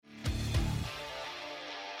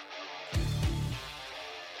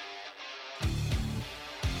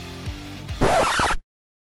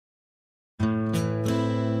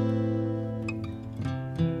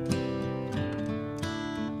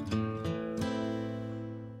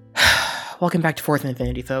Welcome back to Fourth and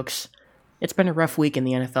Infinity, folks. It's been a rough week in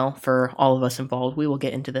the NFL for all of us involved. We will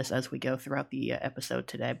get into this as we go throughout the episode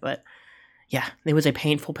today, but yeah, it was a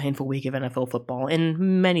painful week of NFL football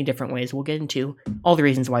in many different ways. We'll get into all the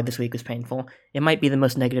reasons why this week was painful. It might be the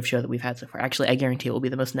most negative show that we've had so far. Actually, I guarantee it will be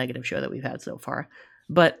the most negative show that we've had so far.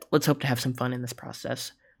 But let's hope to have some fun in this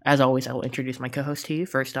process. As always, I will introduce my co-host to you.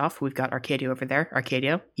 First off, we've got Arcadio over there.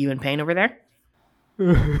 Arcadio, you in pain over there?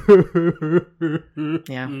 Yeah,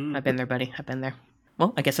 I've been there, buddy. I've been there.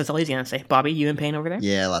 Well, I guess that's all he's going to say. Bobby, you in pain over there?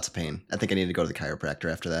 Yeah, lots of pain. I think I need to go to the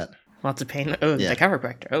chiropractor after that. Lots of pain? Oh, yeah. The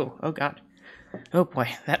chiropractor. Oh, God. Oh, boy.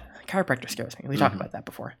 That chiropractor scares me. We talked about that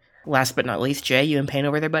before. Last but not least, Jay, you in pain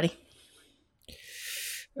over there, buddy?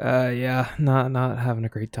 Yeah, not having a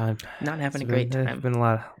great time. Not having a great time. It's been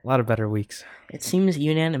a lot of better weeks. It seems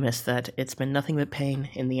unanimous that it's been nothing but pain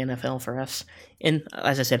in the NFL for us. In,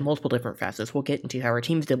 as I said, multiple different facets. We'll get into how our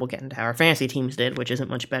teams did. We'll get into how our fantasy teams did, which isn't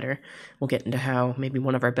much better. We'll get into how maybe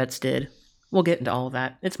one of our bets did. We'll get into all of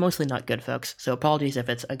that. It's mostly not good, folks. So apologies if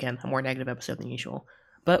it's, again, a more negative episode than usual.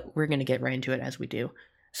 But we're going to get right into it as we do.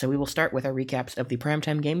 So we will start with our recaps of the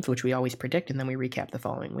primetime games, which we always predict, and then we recap the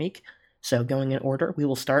following week. So going in order, we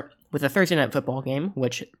will start with a Thursday night football game,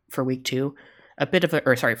 which for week 2,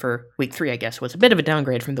 for week 3, I guess, was a bit of a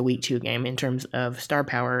downgrade from the week 2 game in terms of star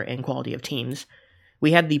power and quality of teams.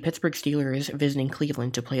 We had the Pittsburgh Steelers visiting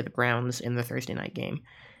Cleveland to play the Browns in the Thursday night game.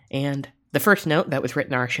 And the first note that was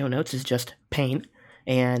written in our show notes is just pain.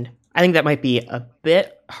 And I think that might be a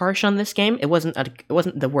bit harsh on this game. It wasn't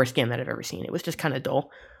the worst game that I've ever seen. It was just kind of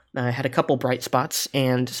dull. Had a couple bright spots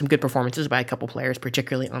and some good performances by a couple players,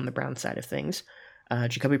 particularly on the Browns side of things.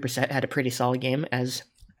 Jacoby Brissett had a pretty solid game as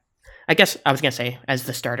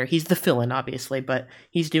the starter. He's the fill-in, obviously, but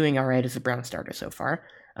he's doing all right as the Browns starter so far.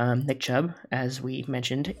 Nick Chubb, as we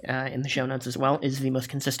mentioned in the show notes as well, is the most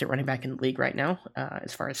consistent running back in the league right now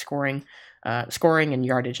as far as scoring and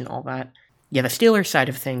yardage and all that. Yeah, the Steelers side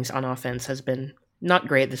of things on offense has been not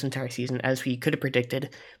great this entire season, as we could have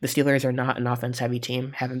predicted. The Steelers are not an offense-heavy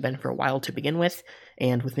team, haven't been for a while to begin with,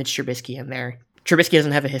 and with Mitch Trubisky in there, Trubisky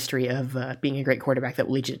doesn't have a history of being a great quarterback that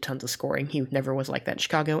will lead you to tons of scoring. He never was like that in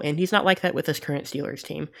Chicago, and he's not like that with this current Steelers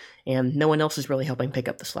team, and no one else is really helping pick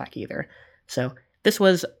up the slack either. So this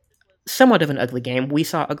was somewhat of an ugly game. We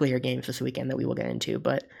saw uglier games this weekend that we will get into,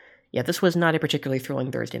 but yeah, this was not a particularly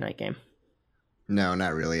thrilling Thursday night game. No,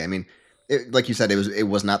 not really. I mean, like you said, it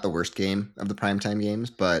was not the worst game of the primetime games,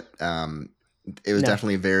 but it was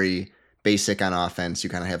definitely very basic on offense. You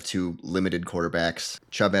kind of have two limited quarterbacks.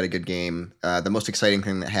 Chubb had a good game. The most exciting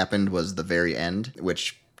thing that happened was the very end,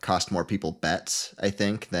 which cost more people bets, I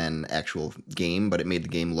think, than actual game, but it made the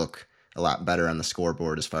game look a lot better on the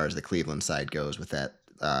scoreboard as far as the Cleveland side goes with that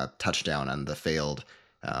touchdown on the failed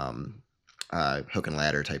hook and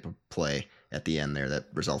ladder type of play at the end there that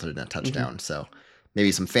resulted in a touchdown. So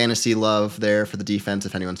maybe some fantasy love there for the defense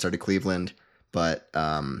if anyone started Cleveland. But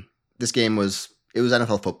this game was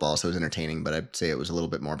NFL football, so it was entertaining, but I'd say it was a little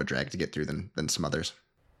bit more of a drag to get through than some others.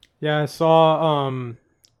 Yeah, I saw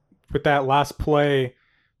with that last play,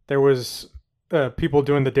 there was people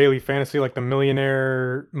doing the daily fantasy, like the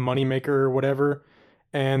millionaire moneymaker or whatever,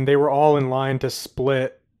 and they were all in line to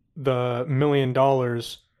split the $1 million.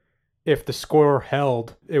 If the score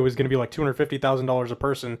held, it was going to be like $250,000 a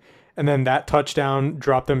person. And then that touchdown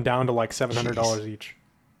dropped them down to like $700 each.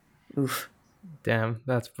 Oof. Damn,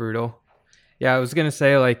 that's brutal. Yeah, I was going to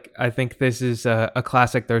say, I think this is a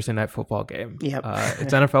classic Thursday night football game. Yep.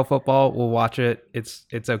 It's NFL football. We'll watch it.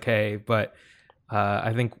 It's okay. But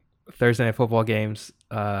I think Thursday night football games,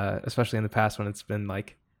 especially in the past when it's been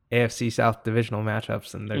like AFC South divisional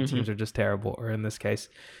matchups and their teams are just terrible, or in this case,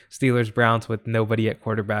 Steelers Browns with nobody at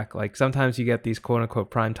quarterback. Like sometimes you get these quote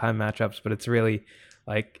unquote prime time matchups, but it's really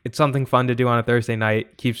it's something fun to do on a Thursday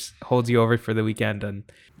night, holds you over for the weekend, and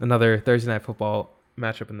another Thursday night football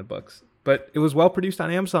matchup in the books. But it was well produced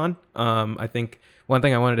on Amazon. I think one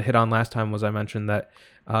thing I wanted to hit on last time was I mentioned that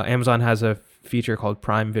Amazon has a feature called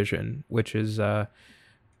Prime Vision, which is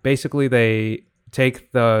basically they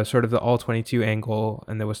take the sort of the all 22 angle,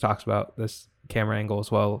 and there was talks about this camera angle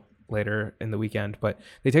as well later in the weekend, but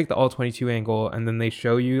they take the all 22 angle and then they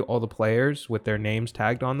show you all the players with their names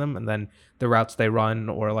tagged on them and then the routes they run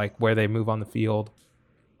or like where they move on the field.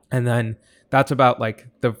 And then that's about like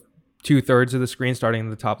the 2/3 of the screen starting in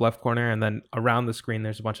the top left corner, and then around the screen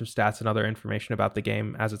there's a bunch of stats and other information about the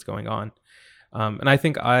game as it's going on. And I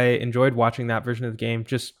think I enjoyed watching that version of the game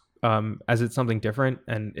just as it's something different,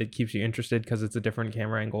 and it keeps you interested because it's a different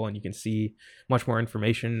camera angle and you can see much more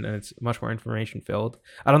information, and it's much more information filled.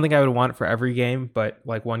 I don't think I would want it for every game, but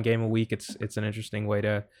like one game a week, it's an interesting way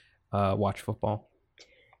to watch football.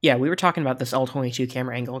 Yeah, we were talking about this all 22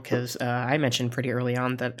 camera angle because I mentioned pretty early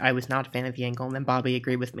on that I was not a fan of the angle, and then Bobby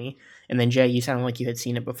agreed with me. And then Jay, you sounded like you had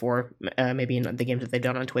seen it before, maybe in the games that they've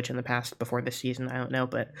done on Twitch in the past before this season. I don't know,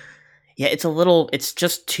 but yeah, it's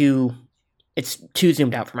too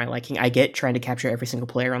zoomed out for my liking. I get trying to capture every single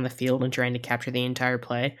player on the field and trying to capture the entire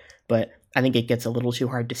play, but I think it gets a little too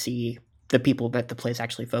hard to see the people that the play's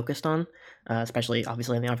actually focused on, especially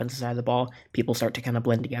obviously on the offensive side of the ball. People start to kind of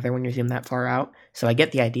blend together when you zoom that far out. So I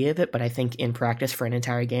get the idea of it, but I think in practice for an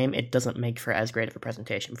entire game, it doesn't make for as great of a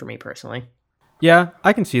presentation for me personally. Yeah,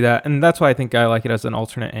 I can see that, and that's why I think I like it as an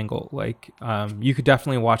alternate angle. Like, you could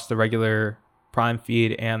definitely watch the regular Prime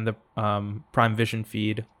feed and the Prime Vision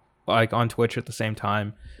feed, like on Twitch at the same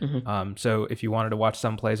time. Mm-hmm. So if you wanted to watch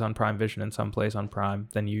some plays on Prime Vision and some plays on Prime,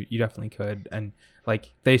 then you definitely could. And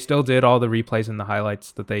like they still did all the replays and the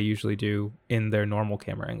highlights that they usually do in their normal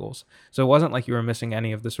camera angles. So it wasn't like you were missing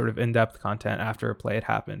any of the sort of in-depth content after a play had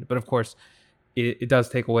happened. But of course, it does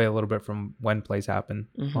take away a little bit from when plays happen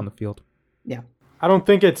on the field. Yeah. I don't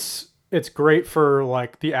think it's great for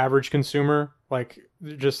like the average consumer, like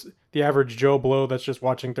just the average Joe Blow that's just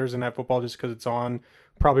watching Thursday Night Football just because it's on,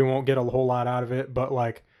 probably won't get a whole lot out of it. But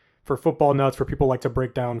like for football nuts, for people like to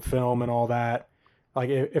break down film and all that, like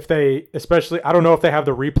if they, especially, I don't know if they have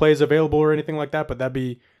the replays available or anything like that, but that'd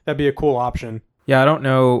be a cool option. Yeah, I don't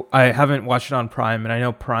know. I haven't watched it on Prime, and I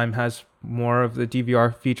know Prime has more of the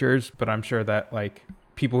DVR features, but I'm sure that like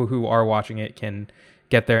people who are watching it can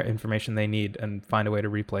get their information they need and find a way to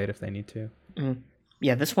replay it if they need to.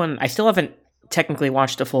 Yeah, this one, I still haven't technically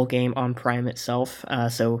watched a full game on Prime itself.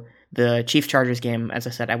 So the Chiefs-Chargers game, as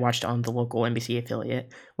I said, I watched on the local NBC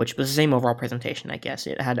affiliate, which was the same overall presentation, I guess.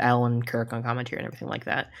 It had Alan Kirk on commentary and everything like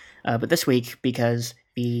that. But this week, because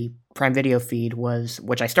the Prime Video feed was,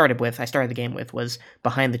 which I started the game with, was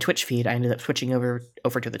behind the Twitch feed, I ended up switching over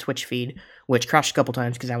to the Twitch feed, which crashed a couple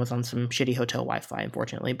times because I was on some shitty hotel Wi-Fi,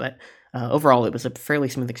 unfortunately. But overall, it was a fairly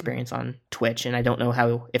smooth experience on Twitch, and I don't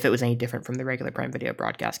know if it was any different from the regular Prime Video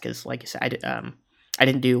broadcast, because, like you said, I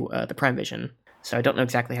didn't do the Prime Vision, so I don't know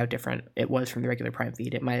exactly how different it was from the regular Prime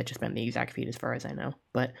feed. It might have just been the exact feed as far as I know.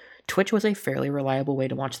 But Twitch was a fairly reliable way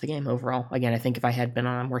to watch the game overall. Again, I think if I had been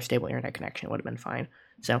on a more stable internet connection, it would have been fine.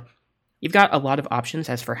 So you've got a lot of options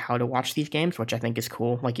as for how to watch these games, which I think is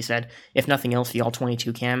cool. Like you said, if nothing else, the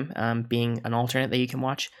all-22 cam being an alternate that you can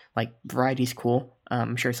watch, like, variety's cool.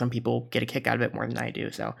 I'm sure some people get a kick out of it more than I do,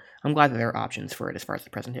 so I'm glad that there are options for it as far as the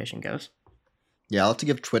presentation goes. Yeah, I'll have to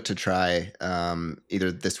give Twitch a try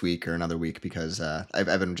either this week or another week because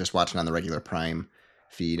I've been just watching on the regular Prime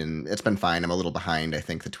feed, and it's been fine. I'm a little behind, I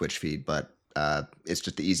think, the Twitch feed, but it's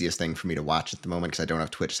just the easiest thing for me to watch at the moment because I don't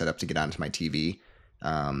have Twitch set up to get onto my TV.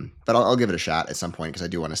 But I'll give it a shot at some point because I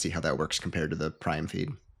do want to see how that works compared to the Prime feed.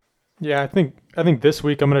 Yeah, I think this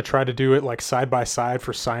week I'm going to try to do it like side by side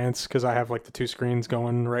for science because I have like the two screens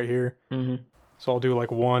going right here. Mm-hmm. So I'll do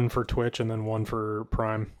like one for Twitch and then one for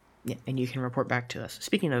Prime. Yeah, and you can report back to us.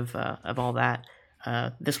 Speaking of all that,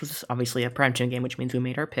 this was obviously a primetime game, which means we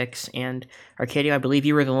made our picks. And Arcadio, I believe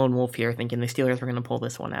you were the lone wolf here, thinking the Steelers were going to pull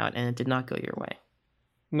this one out, and it did not go your way.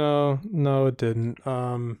 No, it didn't.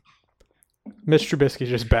 Mitch Trubisky's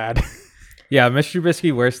just bad. Yeah, Mitch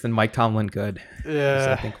Trubisky worse than Mike Tomlin good.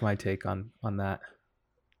 Yeah, I think my take on that.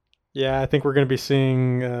 Yeah, I think we're going to be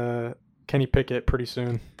seeing Kenny Pickett pretty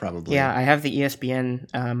soon. Probably. Yeah, I have the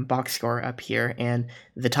ESPN box score up here, and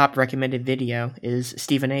the top recommended video is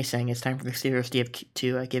Stephen A. saying it's time for the Steelers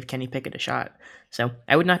to give Kenny Pickett a shot. So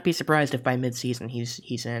I would not be surprised if by midseason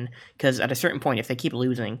he's in, because at a certain point, if they keep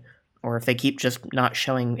losing, or if they keep just not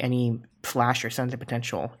showing any flash or signs of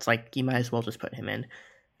potential, it's like you might as well just put him in,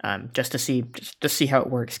 just to see how it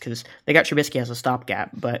works, because they got Trubisky as a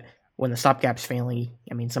stopgap, but when the stopgap's failing,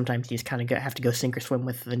 I mean, sometimes you just kind of have to go sink or swim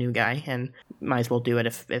with the new guy, and might as well do it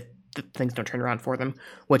if things don't turn around for them,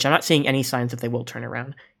 which I'm not seeing any signs that they will turn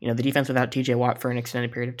around. You know, the defense without TJ Watt for an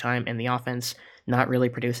extended period of time, and the offense not really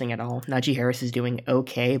producing at all. Najee Harris is doing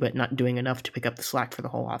okay, but not doing enough to pick up the slack for the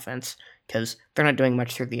whole offense, because they're not doing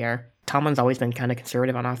much through the air. Tomlin's always been kind of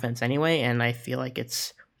conservative on offense anyway, and I feel like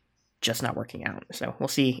it's just not working out. So we'll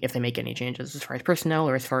see if they make any changes as far as personnel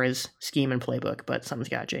or as far as scheme and playbook, but something's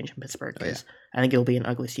got to change in Pittsburgh, because I think it'll be an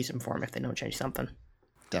ugly season for them if they don't change something.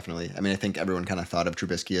 Definitely. I mean, I think everyone kind of thought of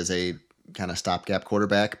Trubisky as a kind of stopgap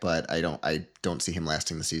quarterback, but I don't see him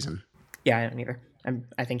lasting the season. Yeah, I don't either.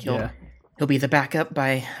 I think he'll be the backup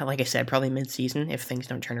by, like I said, probably mid-season if things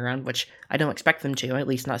don't turn around, which I don't expect them to, at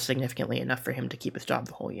least not significantly enough for him to keep his job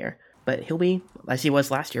the whole year. But he'll be, as he was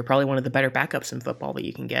last year, probably one of the better backups in football that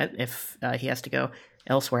you can get if he has to go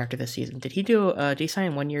elsewhere after this season. Did he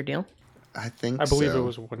sign a one-year deal? I think I believe it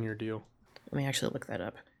was a one-year deal. Let me actually look that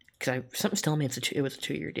up. Because something's telling me it was a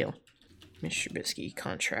 2-year deal. Mitch Trubisky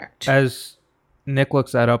contract. As Nick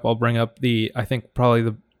looks that up, I'll bring up I think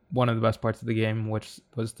probably one of the best parts of the game, which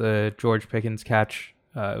was the George Pickens catch.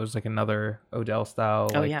 It was like another Odell style,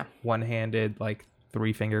 one-handed, like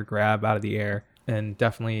 3-finger grab out of the air, and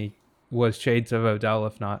definitely was shades of Odell,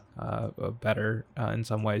 if not better in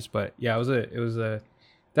some ways. But yeah, it was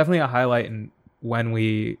definitely a highlight. And when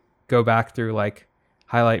we go back through like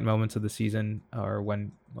highlight moments of the season, or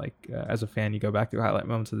when as a fan you go back through highlight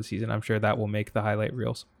moments of the season, I'm sure that will make the highlight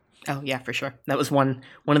reels. Oh yeah, for sure. That was one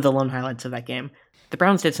of the lone highlights of that game. The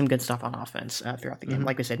Browns did some good stuff on offense throughout the game.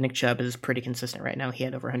 Like I said, Nick Chubb is pretty consistent right now. He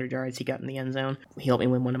had over 100 yards. He got in the end zone. He helped me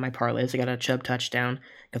win one of my parlays. I got a Chubb touchdown,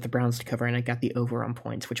 got the Browns to cover, and I got the over on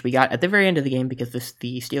points, which we got at the very end of the game because the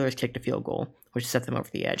Steelers kicked a field goal, which set them over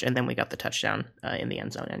the edge, and then we got the touchdown in the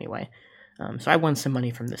end zone anyway. So I won some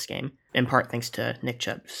money from this game, in part thanks to Nick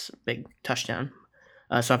Chubb's big touchdown.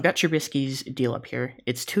 So I've got Trubisky's deal up here.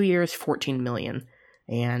 It's 2 years, $14 million,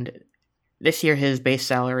 and this year his base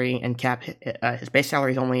salary and cap his base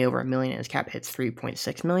salary is only over $1 million, and his cap hits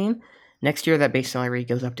 $3.6 million. Next year that base salary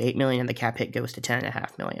goes up to $8 million, and the cap hit goes to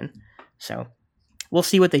 $10.5 million. So we'll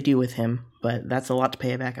see what they do with him, but that's a lot to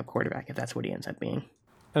pay a backup quarterback if that's what he ends up being.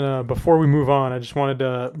 And before we move on, I just wanted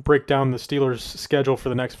to break down the Steelers' schedule for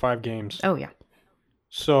the next 5 games. Oh yeah.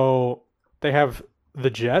 So they have the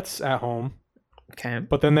Jets at home. Okay.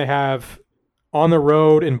 But then they have on the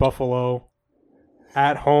road in Buffalo,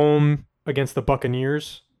 at home against the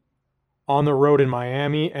Buccaneers, on the road in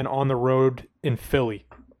Miami, and on the road in Philly.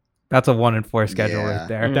 That's a 1-4 schedule right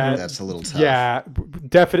there. That's a little tough. Yeah,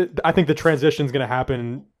 definite. I think the transition is going to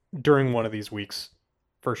happen during one of these weeks,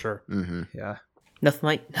 for sure. Mm-hmm. Yeah.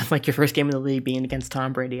 Nothing like your first game in the league being against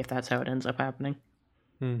Tom Brady if that's how it ends up happening.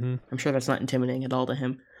 Mm-hmm. I'm sure that's not intimidating at all to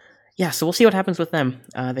him. Yeah, so we'll see what happens with them.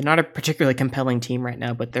 They're not a particularly compelling team right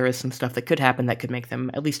now, but there is some stuff that could happen that could make them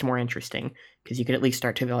at least more interesting, because you could at least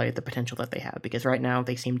start to evaluate the potential that they have, because right now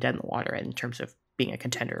they seem dead in the water in terms of being a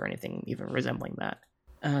contender or anything even resembling that.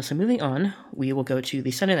 So moving on, we will go to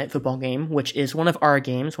the Sunday Night Football game, which is one of our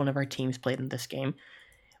games. One of our teams played in this game.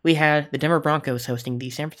 We had the Denver Broncos hosting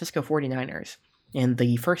the San Francisco 49ers. And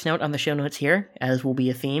the first note on the show notes here, as will be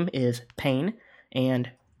a theme, is pain. And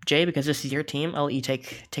Jay, because this is your team, I'll let you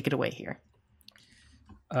take it away here.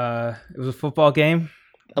 It was a football game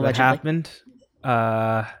that happened.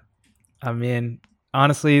 I mean,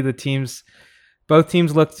 honestly, both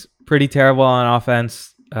teams looked pretty terrible on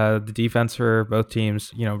offense. The defense for both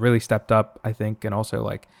teams, really stepped up, I think, and also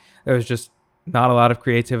there was just not a lot of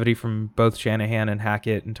creativity from both Shanahan and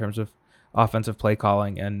Hackett in terms of offensive play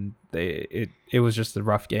calling, and it was just a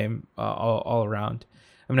rough game all around.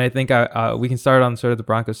 I mean, I think we can start on sort of the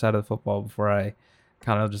Broncos side of the football before I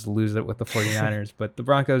kind of just lose it with the 49ers. But the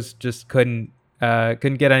Broncos just couldn't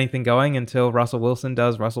get anything going until Russell Wilson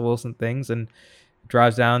does Russell Wilson things and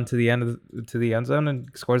drives down to the end zone and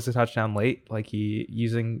scores a touchdown late,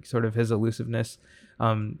 using sort of his elusiveness.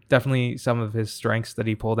 Definitely some of his strengths that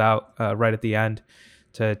he pulled out right at the end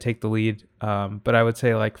to take the lead. But I would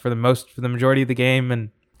say for the majority of the game and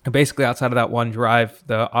basically outside of that one drive,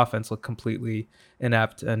 the offense looked completely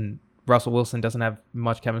inept, and Russell Wilson doesn't have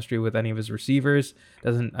much chemistry with any of his receivers.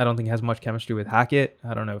 I don't think has much chemistry with Hackett.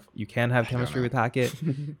 I don't know if you can have chemistry with Hackett.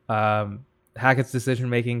 Hackett's decision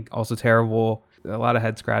making also terrible. A lot of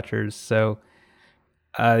head scratchers. So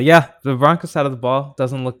the Broncos side of the ball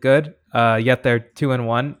doesn't look good. Yet they're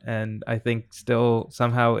 2-1, and I think still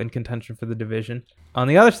somehow in contention for the division. On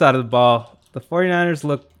the other side of the ball, the 49ers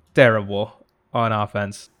look terrible on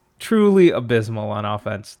offense. Truly abysmal on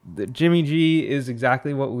offense. Jimmy G is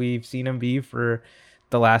exactly what we've seen him be for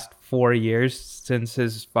the last 4 years since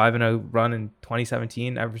his 5-0 run in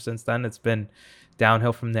 2017. Ever since then, it's been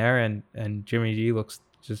downhill from there, and Jimmy G looks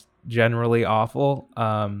just generally awful.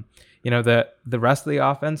 The rest of the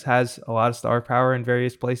offense has a lot of star power in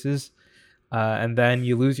various places, and then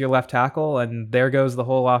you lose your left tackle, and there goes the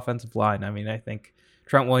whole offensive line. I mean, I think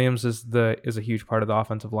Trent Williams is a huge part of the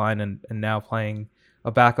offensive line, and now playing a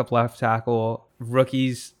backup left tackle,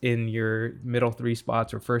 rookies in your middle 3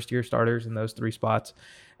 spots or first-year starters in those 3 spots,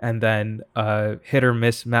 and then hit or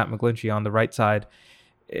miss Matt McGlinchey on the right side.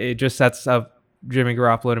 It just sets up Jimmy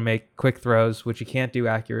Garoppolo to make quick throws, which he can't do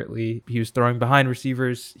accurately. He was throwing behind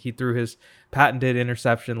receivers. He threw his patented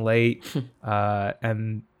interception late,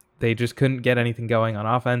 and they just couldn't get anything going on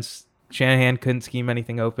offense. Shanahan couldn't scheme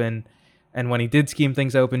anything open, and when he did scheme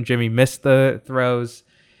things open, Jimmy missed the throws.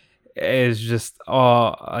 Is just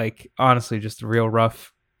honestly just a real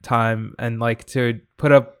rough time, and to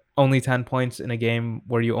put up only 10 points in a game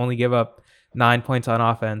where you only give up 9 points on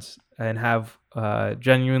offense and have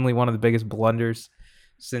genuinely one of the biggest blunders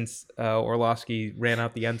since Orlovsky ran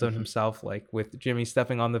out the end zone himself, like with Jimmy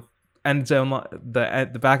stepping on the end zone,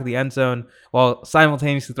 the back of the end zone, while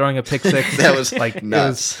simultaneously throwing a pick six. That was like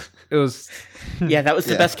nuts. It was yeah, that was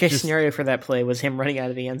the best case scenario for that play, was him running out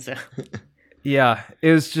of the end zone. Yeah,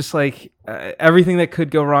 it was just like everything that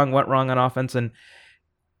could go wrong went wrong on offense. And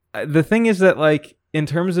the thing is that, like, in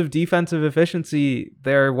terms of defensive efficiency,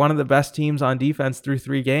 they're one of the best teams on defense through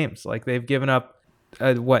 3 games. Like, they've given up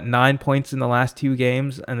 9 points in the last 2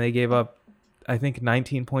 games, and they gave up, I think,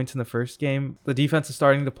 19 points in the first game. The defense is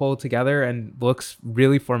starting to pull together and looks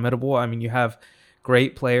really formidable. I mean, you have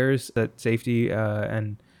great players at safety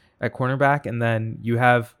and at cornerback, and then you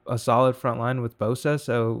have a solid front line with Bosa.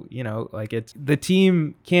 So, you know, like, it's the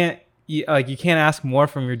team you can't ask more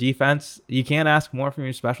from your defense. You can't ask more from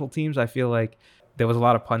your special teams. I feel like there was a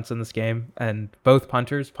lot of punts in this game, and both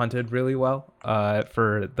punters punted really well,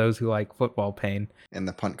 for those who like football pain. And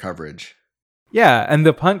the punt coverage. Yeah, and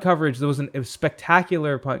the punt coverage, there was a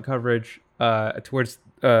spectacular punt coverage towards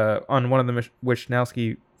on one of the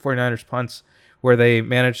Wishnowski 49ers punts, where they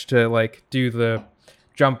managed to, like, do the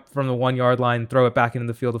jump from the 1 yard line, throw it back into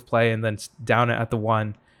the field of play, and then down it at the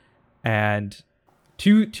 1. And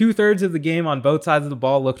two-thirds of the game on both sides of the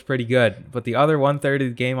ball looked pretty good, but the other 1/3 of the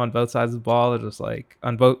game on both sides of the ball, it was like,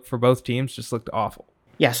 for both teams, just looked awful.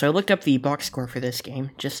 Yeah, so I looked up the box score for this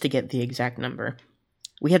game just to get the exact number.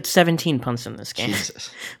 We had 17 punts in this game.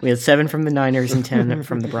 Jesus. We had 7 from the Niners and 10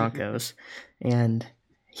 from the Broncos. And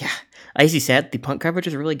yeah, as you said, the punt coverage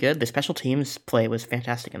was really good. The special teams play was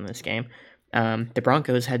fantastic in this game. The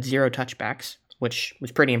Broncos had 0 touchbacks, which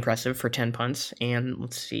was pretty impressive for 10 punts. And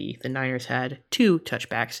let's see, the Niners had 2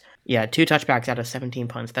 touchbacks. Yeah, 2 touchbacks out of 17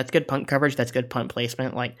 punts. That's good punt coverage. That's good punt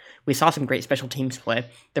placement. Like, we saw some great special teams play.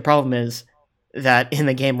 The problem is that in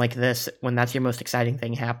a game like this, when that's your most exciting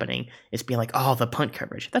thing happening, is being like, oh, the punt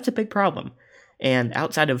coverage. That's a big problem. And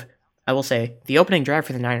outside of, I will say, the opening drive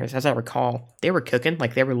for the Niners, as I recall, they were cooking.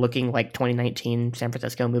 Like, they were looking like 2019 San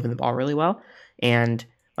Francisco, moving the ball really well. And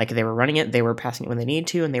like, they were running it, they were passing it when they needed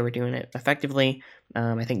to, and they were doing it effectively.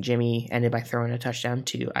 I think Jimmy ended by throwing a touchdown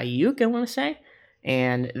to Ayuk, I want to say.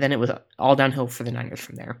 And then it was all downhill for the Niners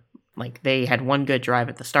from there. Like, they had one good drive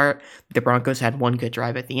at the start, the Broncos had one good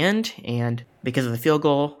drive at the end, and because of the field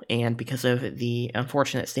goal and because of the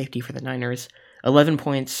unfortunate safety for the Niners, 11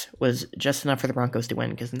 points was just enough for the Broncos to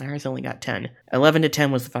win, because the Niners only got 10.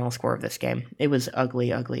 11-10 was the final score of this game. It was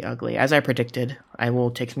ugly, ugly, ugly. As I predicted, I will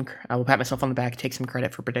pat myself on the back, take some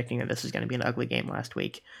credit for predicting that this is going to be an ugly game last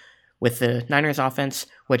week. With the Niners offense,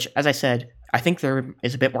 which, as I said, I think there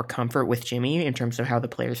is a bit more comfort with Jimmy in terms of how the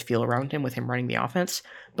players feel around him with him running the offense,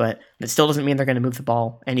 but it still doesn't mean they're going to move the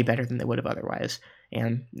ball any better than they would have otherwise,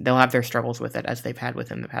 and they'll have their struggles with it as they've had with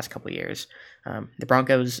him the past couple of years. The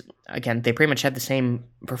Broncos, again, they pretty much had the same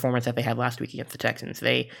performance that they had last week against the Texans.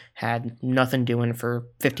 They had nothing doing for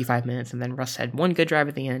 55 minutes, and then Russ had one good drive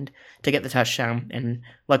at the end to get the touchdown, and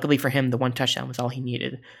luckily for him, the one touchdown was all he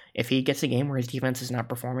needed. If he gets a game where his defense is not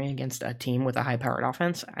performing against a team with a high-powered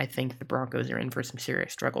offense, I think the Broncos are in for some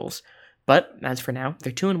serious struggles. But as for now,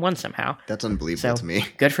 they're 2-1 somehow. That's unbelievable to me.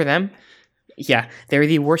 Good for them. Yeah, they're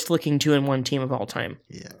the worst-looking 2-1 team of all time.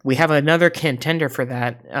 Yeah. We have another contender for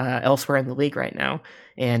that elsewhere in the league right now,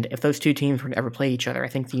 and if those two teams were to ever play each other, I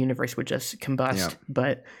think the universe would just combust. Yep.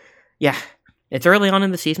 But yeah, it's early on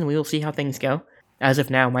in the season. We will see how things go. As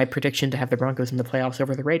of now, my prediction to have the Broncos in the playoffs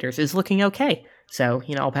over the Raiders is looking okay. So,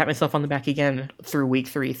 I'll pat myself on the back again through week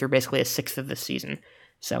 3, through basically a sixth of this season.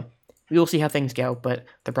 So, we will see how things go, but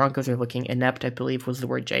the Broncos are looking inept, I believe was the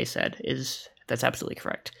word Jay said. That's absolutely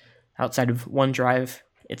correct. Outside of one drive,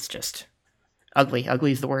 it's just ugly.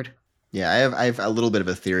 Ugly is the word. Yeah, I have a little bit of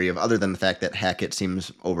a theory of, other than the fact that Hackett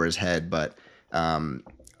seems over his head, but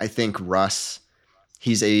I think Russ,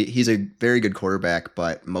 he's a very good quarterback,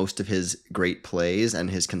 but most of his great plays and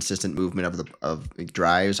his consistent movement of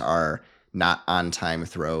drives are not on time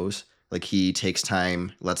throws. Like, he takes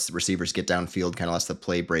time, lets the receivers get downfield, kind of lets the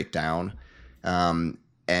play break down,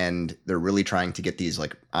 and they're really trying to get these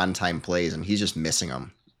like on time plays, and he's just missing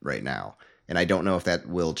them right now. And I don't know if that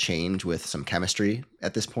will change with some chemistry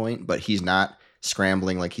at this point, but he's not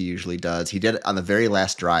scrambling like he usually does. He did on the very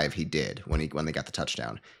last drive. He did when they got the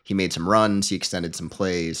touchdown. He made some runs. He extended some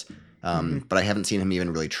plays, but I haven't seen him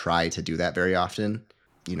even really try to do that very often.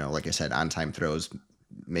 Like I said, on time throws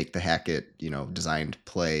make the Hackett designed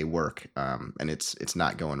play work, and it's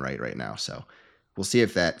not going right now. So we'll see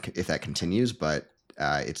if that continues, but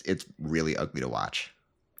it's really ugly to watch.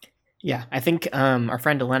 Yeah, I think our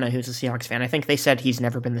friend Elena, who's a Seahawks fan, I think they said he's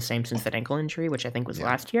never been the same since that ankle injury, which I think was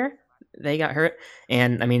last year. they got hurt.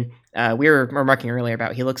 And I mean, we were remarking earlier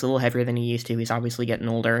about he looks a little heavier than he used to. He's obviously getting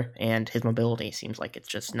older, and his mobility seems like it's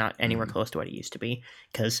just not anywhere close to what it used to be.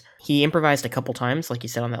 Because he improvised a couple times, like you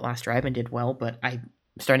said on that last drive, and did well. But I'm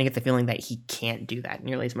starting to get the feeling that he can't do that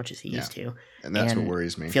nearly as much as he used to. And that's what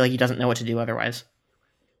worries me. I feel like he doesn't know what to do otherwise.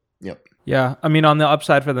 Yep. Yeah, I mean, on the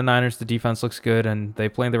upside for the Niners, the defense looks good, and they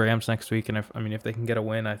play the Rams next week. And if they can get a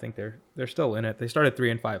win, I think they're still in it. They started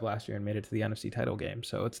 3-5 last year and made it to the NFC title game,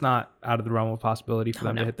 so it's not out of the realm of possibility for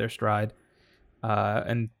them to hit their stride.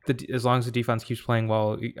 And as long as the defense keeps playing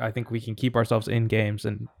well, I think we can keep ourselves in games,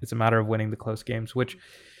 and it's a matter of winning the close games, which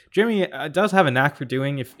Jimmy does have a knack for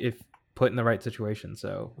doing if put in the right situation.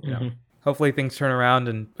 So you know. Hopefully things turn around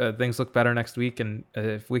and things look better next week. And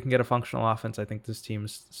if we can get a functional offense, I think this team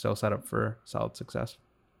is still set up for solid success.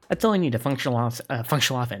 That's all I need, a functional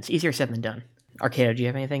offense. Easier said than done. Arcado, do you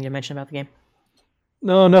have anything to mention about the game?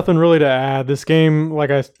 No, nothing really to add. This game,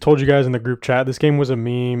 like I told you guys in the group chat, this game was a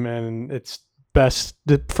meme, and it's best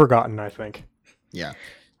forgotten, I think. Yeah.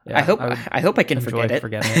 I hope I can forget it.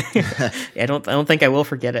 Forgetting it. I don't think I will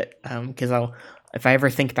forget it, because if I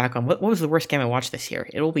ever think back on what was the worst game I watched this year,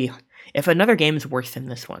 it'll be, if another game is worse than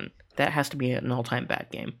this one, that has to be an all-time bad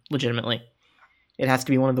game, legitimately. It has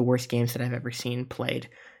to be one of the worst games that I've ever seen played,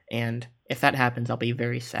 and if that happens, I'll be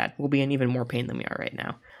very sad. We'll be in even more pain than we are right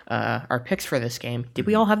now. Our picks for this game, did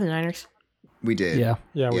we all have the Niners? We did. Yeah.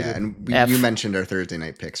 We did. And you mentioned our Thursday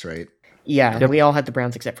night picks, right? Yeah, we all had the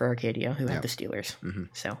Browns except for Arcadio, who had the Steelers.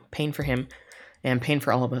 So, pain for him, and pain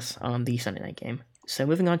for all of us on the Sunday night game. So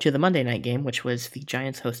moving on to the Monday night game, which was the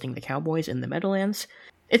Giants hosting the Cowboys in the Meadowlands.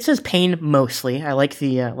 It says pain mostly. I like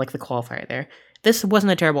the qualifier there. This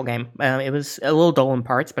wasn't a terrible game. It was a little dull in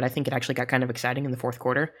parts, but I think it actually got kind of exciting in the fourth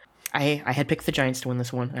quarter. I had picked the Giants to win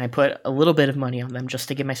this one, and I put a little bit of money on them just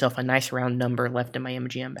to give myself a nice round number left in my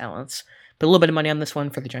MGM balance. Put a little bit of money on this one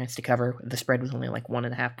for the Giants to cover. The spread was only like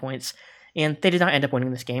 1.5 points. And they did not end up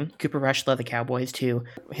winning this game. Cooper Rush led the Cowboys to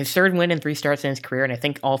his third win in 3 starts in his career, and I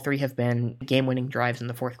think all 3 have been game-winning drives in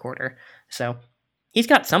the fourth quarter. So he's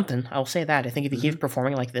got something, I'll say that. I think if he keeps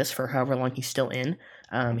performing like this for however long he's still in,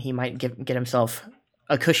 he might get himself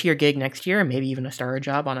a cushier gig next year, and maybe even a starter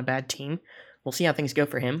job on a bad team. We'll see how things go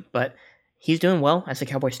for him, but he's doing well as the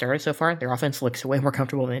Cowboys starter so far. Their offense looks way more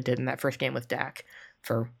comfortable than it did in that first game with Dak,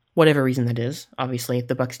 for whatever reason that is. Obviously,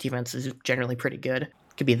 the Bucs defense is generally pretty good.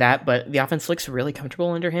 Could be that, but the offense looks really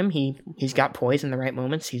comfortable under him. He's got poise in the right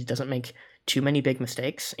moments. He doesn't make too many big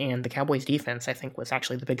mistakes, and the Cowboys defense, I think, was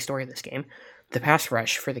actually the big story of this game. The pass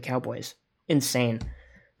rush for the Cowboys, insane.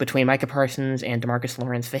 Between Micah Parsons and DeMarcus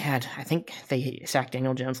Lawrence, I think they sacked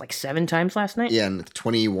Daniel Jones like 7 times last night. Yeah, and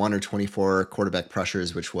 21 or 24 quarterback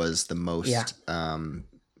pressures, which was the most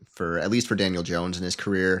for at least for Daniel Jones in his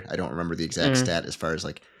career. I don't remember the exact stat as far as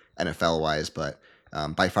like NFL wise, but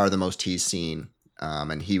by far the most he's seen.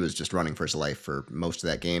 And he was just running for his life for most of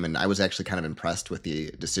that game. And I was actually kind of impressed with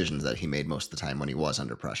the decisions that he made most of the time when he was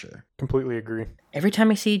under pressure. Completely agree. Every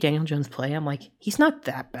time I see Daniel Jones play, I'm like, he's not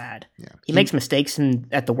that bad. Yeah. He makes mistakes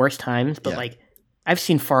at the worst times, but like I've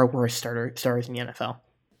seen far worse starters in the NFL.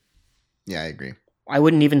 Yeah, I agree. I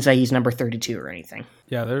wouldn't even say he's number 32 or anything.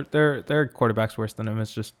 Yeah, their quarterback's worse than him.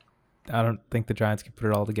 It's just I don't think the Giants can put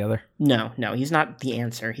it all together. No, he's not the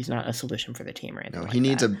answer. He's not a solution for the team or anything. No, he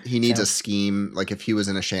needs a scheme. Like if he was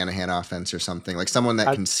in a Shanahan offense or something, like someone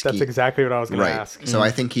that can scheme. That's exactly what I was going to ask. So I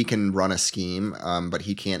think he can run a scheme, but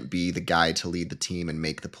he can't be the guy to lead the team and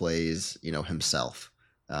make the plays, himself.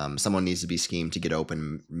 Someone needs to be schemed to get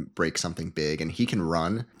open, break something big, and he can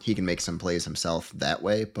run. He can make some plays himself that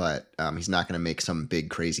way, but he's not going to make some big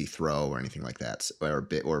crazy throw or anything like that,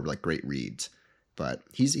 or like great reads. But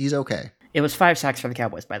he's okay. It was 5 sacks for the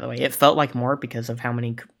Cowboys, by the way. It felt like more because of how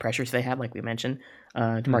many pressures they had, like we mentioned.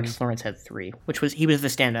 DeMarcus Lawrence had 3, he was the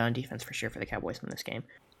standout on defense for sure for the Cowboys in this game.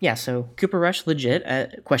 Yeah, so Cooper Rush,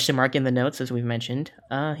 legit. Question mark in the notes, as we've mentioned.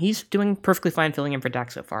 He's doing perfectly fine filling in for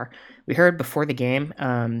Dak so far. We heard before the game,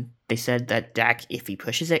 they said that Dak, if he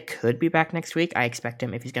pushes it, could be back next week. I expect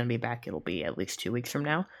him, if he's going to be back, it'll be at least 2 weeks from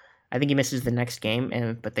now. I think he misses the next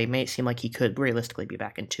game, but they may seem like he could realistically be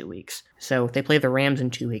back in 2 weeks. So they play the Rams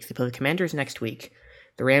in 2 weeks. They play the Commanders next week,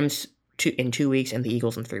 the Rams in 2 weeks, and the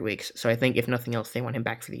Eagles in 3 weeks. So I think, if nothing else, they want him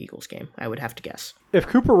back for the Eagles game. I would have to guess. If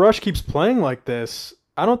Cooper Rush keeps playing like this,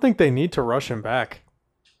 I don't think they need to rush him back.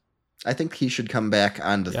 I think he should come back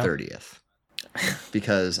on the 30th.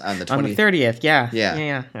 Because on the 20th, on the 30th,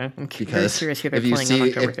 yeah. I'm because curious who they're playing on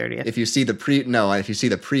October 30th. If you see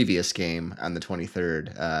the previous game on the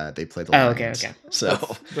 23rd, they play the Lions. Okay.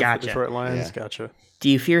 So gotcha. Detroit Lions, gotcha. Do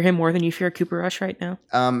you fear him more than you fear Cooper Rush right now?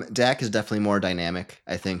 Dak is definitely more dynamic.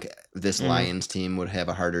 I think this Lions team would have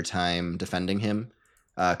a harder time defending him.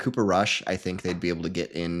 Cooper Rush, I think they'd be able to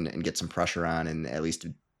get in and get some pressure on, and at least,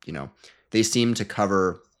 they seem to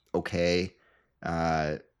cover okay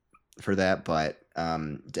for that, but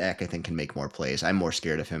Dak, I think, can make more plays. I'm more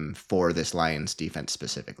scared of him for this Lions defense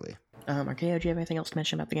specifically. Arcadio, do you have anything else to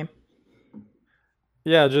mention about the game?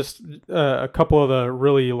 Yeah, just a couple of the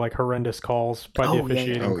really horrendous calls by the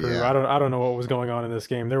officiating crew. Yeah. I don't know what was going on in this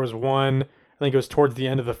game. There was one, I think it was towards the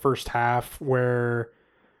end of the first half, where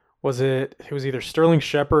it was either Sterling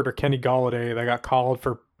Shepard or Kenny Golladay that got called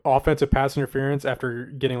for offensive pass interference after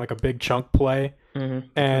getting a big chunk play. Mm-hmm.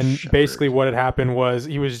 And basically what had happened was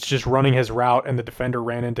he was just running his route and the defender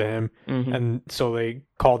ran into him. Mm-hmm. And so they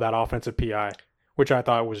called that offensive PI, which I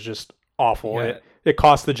thought was just awful. Yeah. It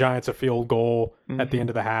cost the Giants a field goal at the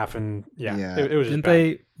end of the half, and it was just Didn't bad.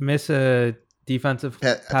 they miss a defensive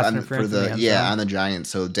pass interference on the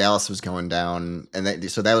Giants? So Dallas was going down,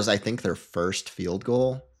 and so that was, I think, their first field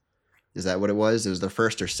goal. Is that what it was? It was their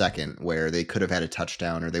first or second where they could have had a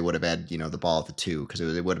touchdown, or they would have had the ball at the 2, because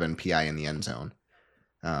it would have been PI in the end zone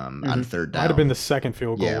on third down. Might have been the second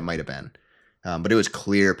field goal. Yeah, it might have been, but it was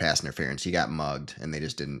clear pass interference. He got mugged, and they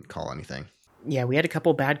just didn't call anything. Yeah, we had a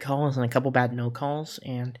couple bad calls and a couple bad no calls,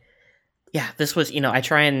 and this was, I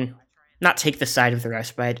try and not take the side of the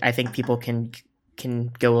refs, but I think people can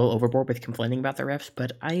go a little overboard with complaining about the refs,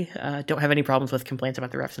 but I don't have any problems with complaints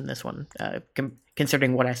about the refs in this one,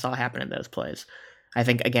 considering what I saw happen in those plays. I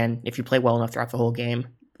think, again, if you play well enough throughout the whole game,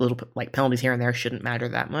 little penalties here and there shouldn't matter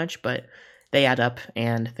that much, but they add up,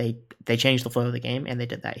 and they change the flow of the game, and they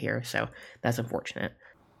did that here, so that's unfortunate.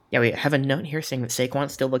 Yeah, we have a note here saying that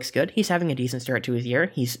Saquon still looks good. He's having a decent start to his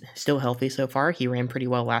year. He's still healthy so far. He ran pretty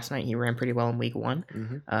well last night. He ran pretty well in week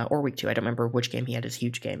 1 or week 2. I don't remember which game he had his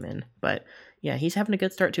huge game in. But yeah, he's having a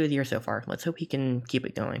good start to his year so far. Let's hope he can keep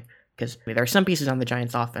it going. Because there are some pieces on the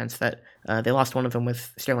Giants offense that they lost one of them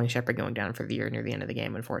with Sterling Shepard going down for the year near the end of the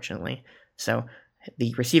game, unfortunately. So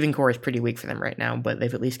the receiving core is pretty weak for them right now, but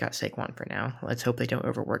they've at least got Saquon for now. Let's hope they don't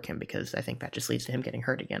overwork him, because I think that just leads to him getting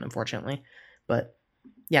hurt again, unfortunately. But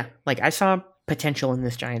yeah, I saw potential in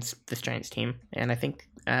this Giants team, and I think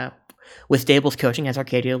with Dable's coaching, as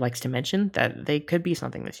Arcadio likes to mention, that they could be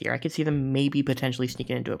something this year. I could see them maybe potentially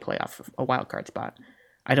sneaking into a wild card spot.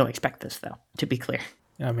 I don't expect this, though, to be clear.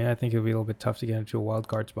 Yeah, I mean, I think it would be a little bit tough to get into a wild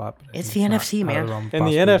card spot. But it's the NFC, man. In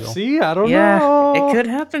the NFC? I don't know. Yeah, it could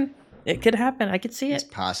happen. It could happen. I could see it. It's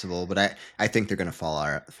possible, but I think they're going to fall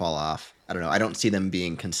off. I don't know. I don't see them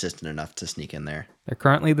being consistent enough to sneak in there. They're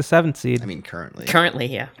currently the 7th seed. I mean, currently. Currently,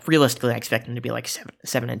 yeah. Realistically, I expect them to be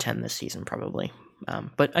 7-10 this season, probably.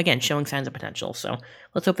 But again, showing signs of potential. So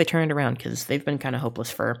let's hope they turn it around, because they've been kind of hopeless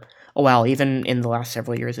for a while. Even in the last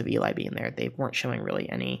several years of Eli being there, they weren't showing really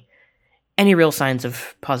any real signs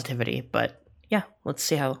of positivity. But yeah, we'll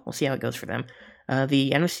see how it goes for them.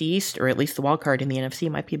 The NFC East, or at least the wild card in the NFC,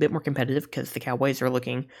 might be a bit more competitive because the Cowboys are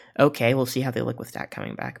looking okay. We'll see how they look with Dak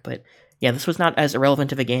coming back. But yeah, this was not as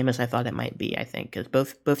irrelevant of a game as I thought it might be, I think, because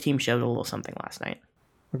both teams showed a little something last night.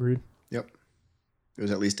 Agreed. Yep. It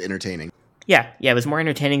was at least entertaining. Yeah, it was more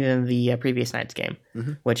entertaining than the previous night's game,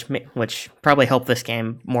 which probably helped this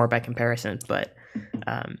game more by comparison. But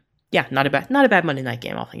yeah, not a bad Monday night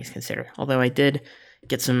game, all things considered. Although I did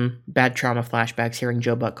get some bad trauma flashbacks hearing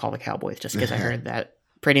Joe Buck call the Cowboys, just because I heard that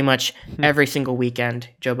pretty much every single weekend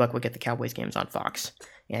Joe Buck would get the Cowboys games on Fox,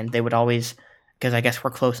 and they would always, because I guess we're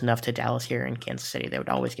close enough to Dallas here in Kansas City, they would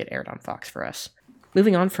always get aired on Fox for us.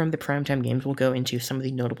 Moving on from the primetime games, we'll go into some of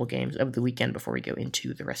the notable games of the weekend before we go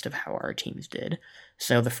into the rest of how our teams did.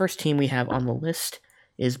 So the first team we have on the list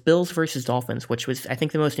is Bills versus Dolphins, which was, I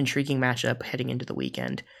think, the most intriguing matchup heading into the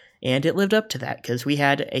weekend. And it lived up to that, because we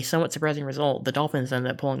had a somewhat surprising result. The Dolphins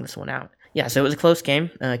ended up pulling this one out. Yeah, so it was a close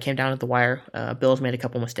game. It came down to the wire. Bills made a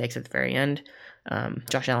couple mistakes at the very end.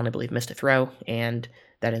 Josh Allen, I believe, missed a throw, and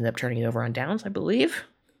that ended up turning it over on downs, I believe.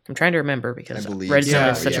 I'm trying to remember, because red zone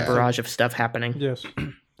is such a barrage of stuff happening. Yes,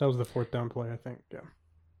 that was the 4th down play, I think.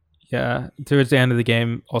 Yeah, towards the end of the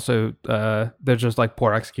game, also, there's just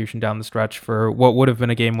poor execution down the stretch for what would have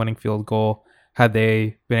been a game-winning field goal had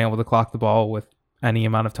they been able to clock the ball with any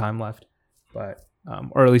amount of time left, but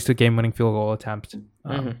or at least a game-winning field goal attempt,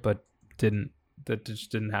 but that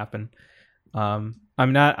just didn't happen. I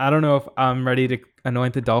don't know if I'm ready to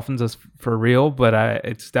anoint the Dolphins as for real, but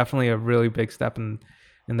it's definitely a really big step in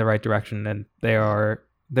the right direction, and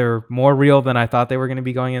they're more real than I thought they were going to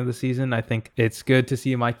be going into the season. I think it's good to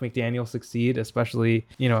see Mike McDaniel succeed, especially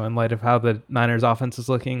in light of how the Niners offense is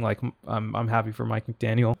looking. I'm happy for Mike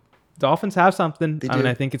McDaniel. Dolphins have something.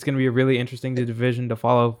 I think it's going to be a really interesting division to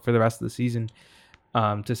follow for the rest of the season,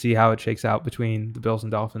 to see how it shakes out between the Bills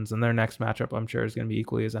and Dolphins. And their next matchup, I'm sure, is going to be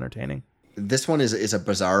equally as entertaining. This one is a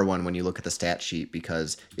bizarre one when you look at the stat sheet,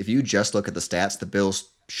 because if you just look at the stats, the Bills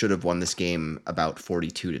should have won this game about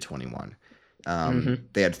 42-21.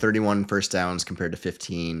 They had 31 first downs compared to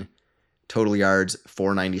 15. Total yards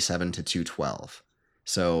 497 to 212.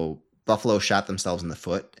 So Buffalo shot themselves in the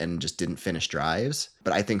foot and just didn't finish drives.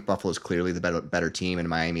 But I think Buffalo's clearly the better team, and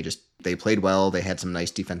Miami they played well. They had some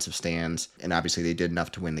nice defensive stands, and obviously they did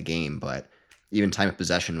enough to win the game. But even time of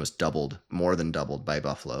possession was more than doubled by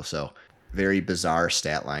Buffalo. So very bizarre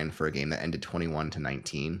stat line for a game that ended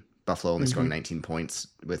 21-19. Buffalo only scoring 19 points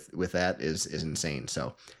with that is insane.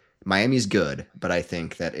 So Miami's good, but I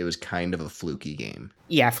think that it was kind of a fluky game.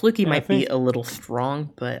 Yeah, fluky might be a little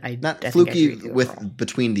strong, but I not I fluky think with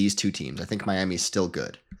between these two teams. I think Miami's still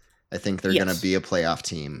good. I think they're going to be a playoff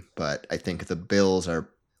team, but I think the Bills are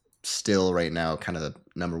still right now kind of the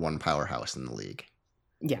number one powerhouse in the league.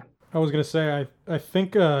 Yeah. I was going to say, I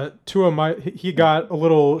think Tua he got a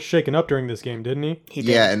little shaken up during this game, didn't he? He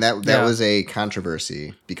did. Yeah, and that was a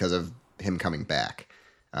controversy because of him coming back.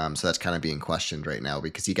 So that's kind of being questioned right now,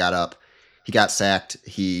 because he got up, he got sacked,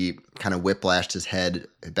 he kind of whiplashed his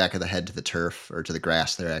back of the head to the turf, or to the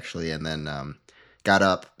grass there actually, and then got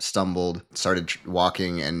up, stumbled, started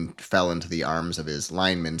walking, and fell into the arms of his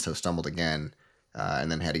lineman, so stumbled again, and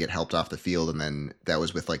then had to get helped off the field, and then that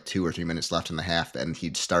was with like 2 or 3 minutes left in the half, and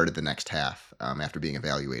he started the next half after being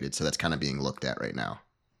evaluated, so that's kind of being looked at right now.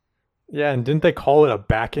 Yeah, and didn't they call it a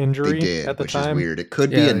back injury They did, at the which time? is weird. It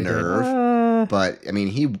could be a nerve. But I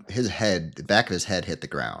mean, the back of his head hit the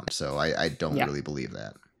ground, so I don't really believe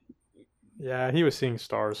that. Yeah, he was seeing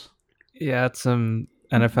stars. Yeah, it's some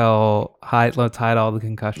NFL low tide, all the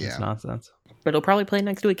concussions nonsense. But he'll probably play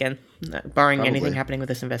next weekend, barring anything happening with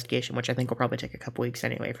this investigation, which I think will probably take a couple weeks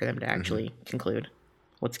anyway for them to actually conclude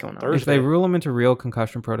what's going on. If they rule him into real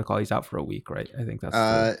concussion protocol, he's out for a week, right? I think that's.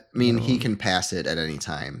 I mean, he can pass it at any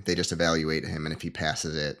time. They just evaluate him, and if he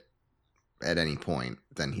passes it at any point,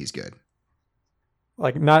 then he's good.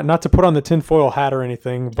 Like, not to put on the tinfoil hat or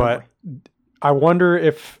anything, but I wonder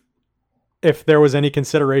if there was any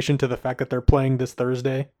consideration to the fact that they're playing this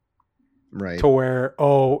Thursday, right? To where,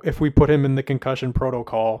 if we put him in the concussion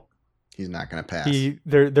protocol, he's not going to pass.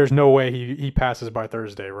 There's no way he passes by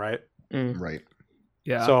Thursday, right? Right.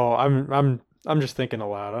 Yeah. So I'm just thinking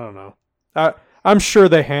aloud. I don't know. I'm sure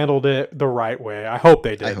they handled it the right way. I hope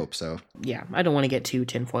they did. I hope so. Yeah, I don't want to get too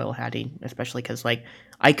tinfoil hatty, especially because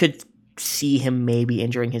I could see him maybe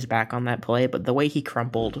injuring his back on that play, but the way he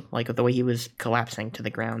crumpled, the way he was collapsing to the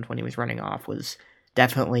ground when he was running off, was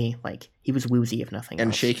definitely he was woozy, if nothing else.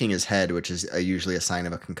 And shaking his head, which is usually a sign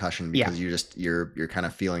of a concussion, because you're kind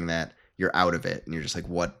of feeling that you're out of it, and you're just like,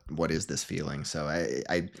 what is this feeling? So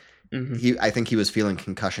I think he was feeling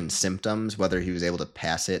concussion symptoms. Whether he was able to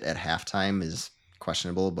pass it at halftime is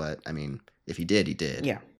questionable, but I mean, if he did, he did.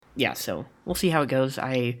 Yeah. So we'll see how it goes.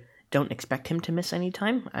 I don't expect him to miss any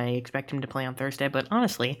time. I expect him to play on Thursday, but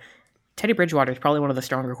honestly, Teddy Bridgewater is probably one of the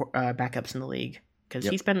stronger backups in the league, because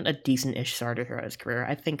he's been a decent-ish starter throughout his career.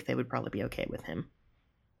 I think they would probably be okay with him.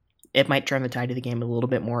 It might turn the tide of the game a little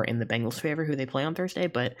bit more in the Bengals' favor, who they play on Thursday,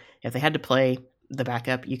 but if they had to play the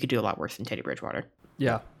backup, you could do a lot worse than Teddy Bridgewater.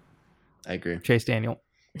 Yeah. I agree. Chase Daniel.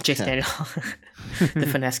 The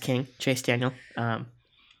finesse king, Chase Daniel.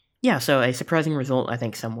 Yeah, so a surprising result, I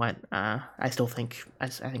think, somewhat. I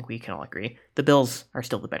think we can all agree. The Bills are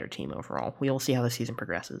still the better team overall. We will see how the season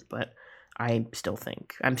progresses, but I'm still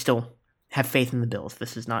have faith in the Bills.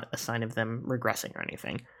 This is not a sign of them regressing or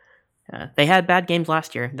anything. They had bad games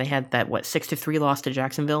last year. They had that 6-3 loss to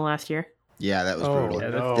Jacksonville last year. Yeah, that was brutal.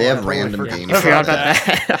 No, they have random games. I forgot about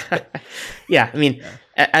that. Yeah, I mean,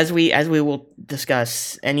 as we will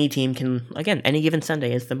discuss, any team can, again, any given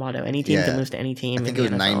Sunday is the motto. Any team can lose to any team. I think it was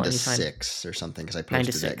NFL 9-6 or something, because I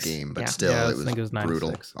posted that game, but still, I it think it was brutal.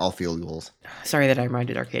 9-6. All field goals. Sorry that I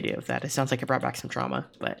reminded Arcadia of that. It sounds like it brought back some trauma,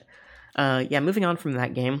 but moving on from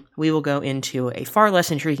that game, we will go into a far less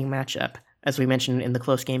intriguing matchup, as we mentioned in the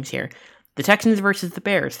close games here. The Texans versus the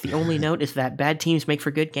Bears. The only note is that bad teams make for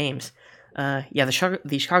good games. The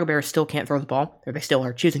Chicago Bears still can't throw the ball, or they still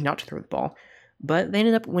are choosing not to throw the ball, but they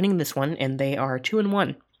ended up winning this one, and they are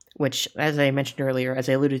 2-1, which, as I mentioned earlier, as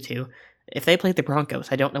I alluded to, if they played the Broncos,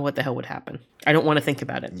 I don't know what the hell would happen. I don't want to think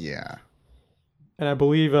about it. Yeah. And I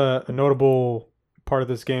believe a notable part of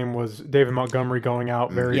this game was David Montgomery going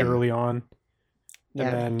out very early on. Yeah.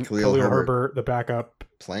 And then Khalil Herbert, the backup,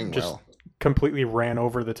 playing just well. completely ran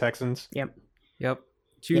over the Texans. Yep.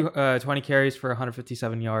 20 carries for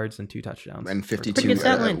 157 yards and 2 touchdowns. And 52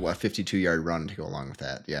 52-yard run to go along with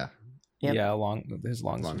that. Yeah. Yep. Yeah, his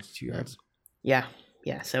long 52 yards. Yeah.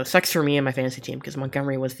 So it sucks for me and my fantasy team, because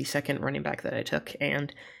Montgomery was the second running back that I took,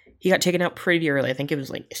 and He got taken out pretty early. I think it was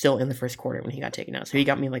like still in the first quarter when he got taken out. So he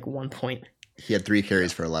got me like 1 point. He had 3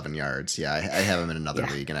 carries for 11 yards. Yeah, I have him in another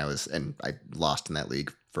league, and I lost in that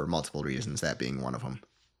league for multiple reasons, that being one of them.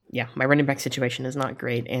 Yeah, my running back situation is not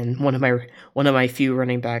great, and one of my few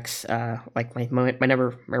running backs, like my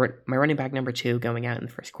running back number 2 going out in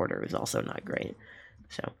the first quarter was also not great.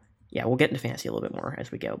 So yeah, we'll get into fantasy a little bit more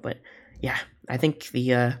as we go, but yeah, I think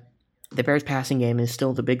the Bears passing game is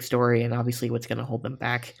still the big story, and obviously what's going to hold them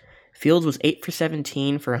back. Fields was 8 for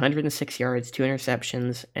 17 for 106 yards, 2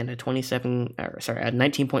 interceptions, and a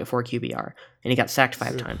 19.4 QBR, and he got sacked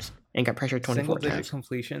 5 times and got pressured 24 times.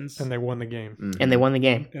 Completions, and they won the game. Mm-hmm. And they won the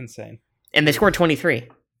game. Insane. And they scored 23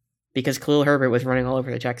 because Khalil Herbert was running all over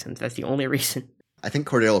the Texans. That's the only reason. I think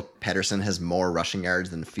Cordell Patterson has more rushing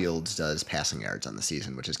yards than Fields does passing yards on the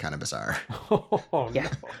season, which is kind of bizarre. Yeah.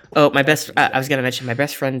 Oh, my best. I was gonna mention my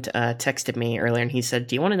best friend texted me earlier, and he said,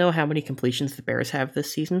 "Do you want to know how many completions the Bears have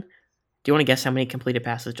this season? Do you want to guess how many completed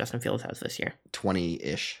passes Justin Fields has this year?"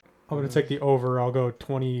 20-ish. I'm going to take the over. I'll go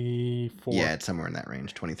 24. Yeah, it's somewhere in that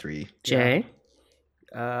range. 23. Jay,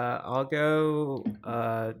 I'll go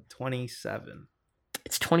 27.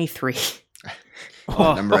 it's 23.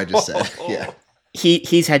 The number I just said. Yeah.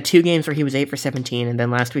 He's had 2 games where he was 8 for 17, and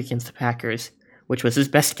then last week against the Packers, which was his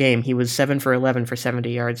best game, he was 7 for 11 for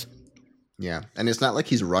 70 yards. Yeah, and it's not like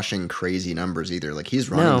he's rushing crazy numbers either. Like, he's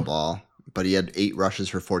running the ball, but he had 8 rushes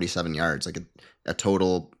for 47 yards, like a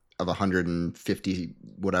total of 150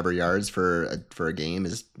 whatever yards for a game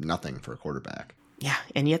is nothing for a quarterback. Yeah,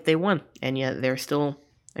 and yet they won, and yet they're still.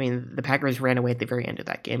 I mean, the Packers ran away at the very end of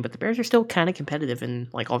that game, but the Bears are still kind of competitive in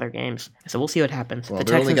like all their games. So we'll see what happens. Well, the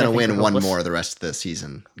they're only Texans, going to win one hopeless. more the rest of the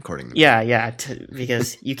season, according to Yeah,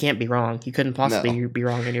 because you can't be wrong. You couldn't possibly No. be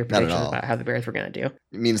wrong in your Not at predictions all. about how the Bears were going to do.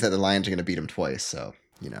 It means that the Lions are going to beat them twice, so,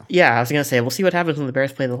 you know. Yeah, I was going to say, we'll see what happens when the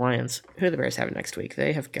Bears play the Lions. Who do the Bears have next week?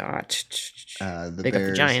 They have got... They got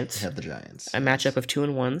the Giants. have the Giants. A matchup of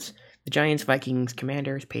 2-1s. The Giants, Vikings,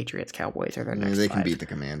 Commanders, Patriots, Cowboys are their next They can 5. beat the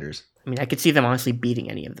Commanders. I mean, I could see them honestly beating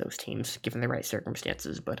any of those teams, given the right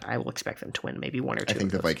circumstances, but I will expect them to win maybe 1 or 2 I think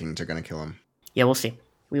of the those. Vikings are going to kill them. Yeah, we'll see.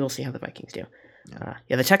 We will see how the Vikings do.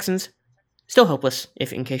 The Texans, still hopeless,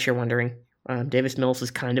 if in case you're wondering. Davis Mills is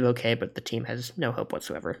kind of okay, but the team has no hope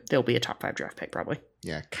whatsoever. They'll be a top 5 draft pick, probably.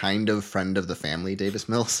 Yeah, kind of friend of the family, Davis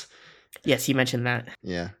Mills. Yes, you mentioned that.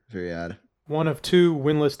 Yeah, very odd. One of 2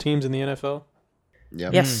 winless teams in the NFL.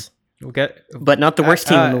 Yep. Yes, We'll get, but not the worst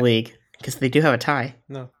team in the league, because they do have a tie.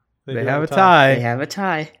 No. they do have a tie. They have a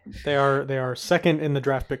tie. They are second in the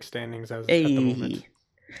draft pick standings at the moment.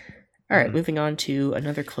 All right, moving on to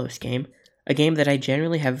another close game. A game that I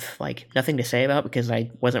generally have like nothing to say about because I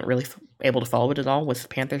wasn't really able to follow it at all was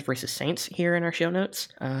Panthers versus Saints here in our show notes.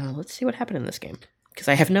 Let's see what happened in this game because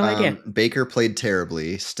I have no idea. Baker played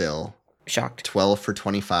terribly still. Shocked. 12 for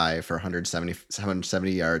 25 for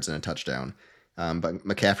 170 yards and a touchdown. But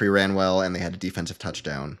McCaffrey ran well, and they had a defensive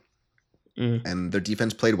touchdown. And their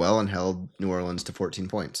defense played well and held New Orleans to 14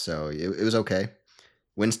 points. So it was okay.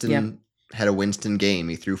 Winston had a Winston game.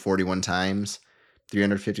 He threw 41 times,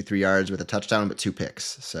 353 yards with a touchdown, but 2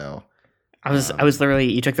 picks. So I was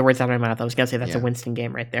literally, you took the words out of my mouth. I was going to say that's a Winston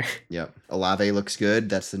game right there. Yep. Olave looks good.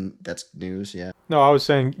 That's news, yeah. No, I was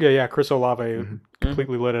saying, Chris Olave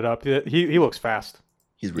completely lit it up. He looks fast.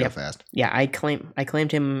 He's real fast. Yeah, I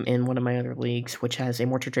claimed him in one of my other leagues, which has a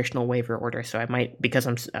more traditional waiver order. So I might, because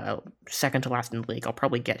I'm second to last in the league, I'll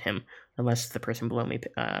probably get him unless the person below me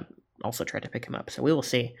also tried to pick him up. So we will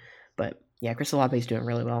see. But yeah, Chris Olave is doing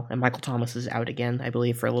really well, and Michael Thomas is out again, I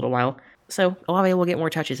believe, for a little while. So Olave will get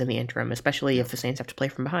more touches in the interim, especially if the Saints have to play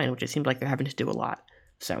from behind, which it seems like they're having to do a lot.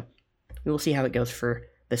 So we will see how it goes for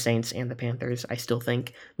the Saints and the Panthers. I still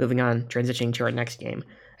think, moving on, transitioning to our next game,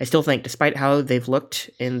 I still think, despite how they've looked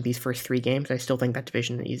in these first 3 games, I still think that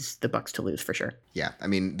division is the Bucs to lose for sure. Yeah, I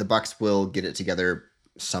mean, the Bucs will get it together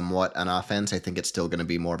somewhat on offense. I think it's still going to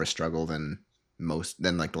be more of a struggle than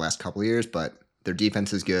like the last couple of years, but their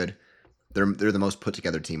defense is good. They're the most put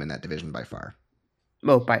together team in that division by far.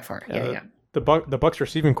 Oh, by far, yeah. The Bucs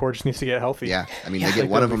receiving corps just needs to get healthy. Yeah, I mean, they get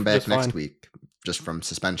one of them back next fine. week just from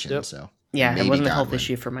suspension, so... Yeah, maybe it wasn't a health Godwin.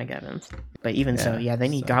 issue for Mike Evans. But even so, they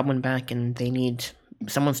need Godwin back, and they need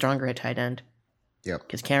someone stronger at tight end. Yep.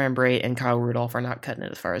 Because Cameron Brate and Kyle Rudolph are not cutting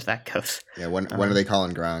it as far as that goes. Yeah, when are they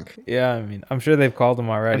calling Gronk? Yeah, I mean, I'm sure they've called him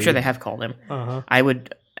already. I'm sure they have called him. Uh-huh.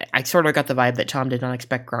 I sort of got the vibe that Tom did not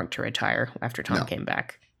expect Gronk to retire after Tom No. came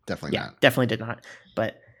back. Definitely not. Definitely did not.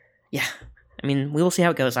 But yeah, I mean, we will see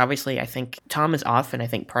how it goes. Obviously, I think Tom is off, and I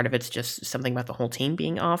think part of it's just something about the whole team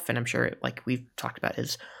being off. And I'm sure, like we've talked about,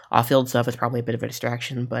 his off-field stuff is probably a bit of a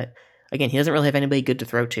distraction. But again, he doesn't really have anybody good to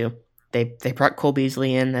throw to. They brought Cole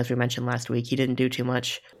Beasley in, as we mentioned last week. He didn't do too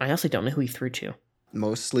much. I honestly don't know who he threw to.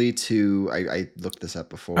 Mostly to, I looked this up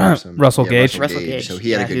before. Russell Gage. Russell Gage. So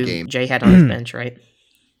he had a good game. Jay had on his bench, right?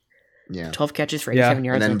 Yeah. 12 catches for 87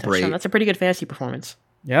 yards and a touchdown. Brait. That's a pretty good fantasy performance.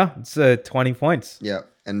 Yeah, it's 20 points. Yeah,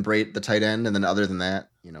 and Brait, the tight end, and then other than that,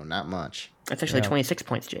 not much. That's actually 26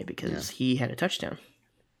 points, Jay, because he had a touchdown.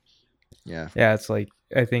 Yeah. Yeah, it's like,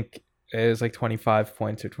 I think it was like 25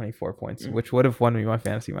 points or 24 points, which would have won me my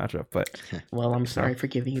fantasy matchup. But well, I'm sorry for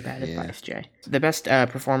giving you bad advice, Jay. The best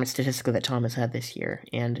performance statistically that Tom has had this year,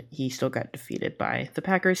 and he still got defeated by the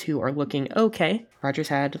Packers, who are looking okay. Rodgers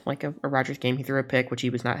had like a Rodgers game. He threw a pick, which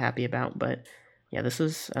he was not happy about, but yeah, this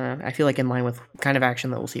was, I feel like, in line with kind of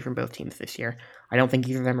action that we'll see from both teams this year. I don't think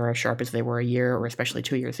either of them are as sharp as they were a year or especially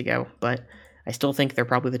 2 years ago, but I still think they're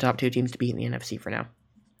probably the top two teams to beat in the NFC for now,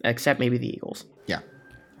 except maybe the Eagles. Yeah.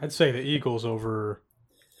 I'd say the Eagles over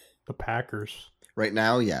the Packers. Right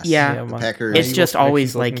now, yes. Yeah, the Packers. It's just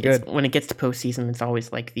always like, when it gets to postseason, it's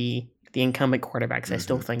always like the incumbent quarterbacks I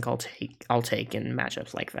still think I'll take in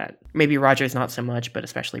matchups like that. Maybe Rodgers not so much, but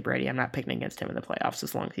especially Brady. I'm not picking against him in the playoffs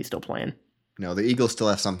as long as he's still playing. No, the Eagles still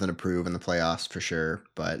have something to prove in the playoffs for sure,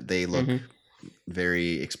 but they look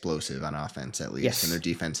very explosive on offense at least, yes. And their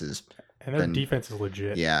defense is... And their defense is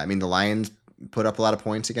legit. Yeah, I mean, the Lions put up a lot of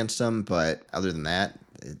points against them, but other than that,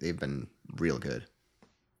 they've been real good.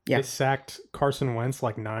 Yeah. They sacked Carson Wentz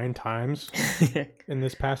like 9 times in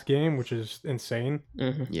this past game, which is insane.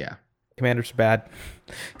 Mm-hmm. Yeah. Commanders are bad.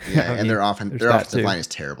 Yeah, and their offensive line is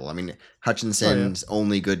terrible. I mean, Hutchinson's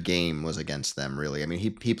only good game was against them, really. I mean,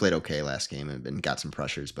 he played okay last game and got some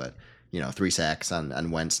pressures, but, 3 sacks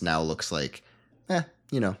on Wentz now looks like,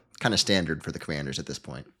 kind of standard for the Commanders at this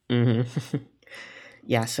point. Mm-hmm.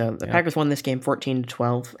 Yeah, so the Packers won this game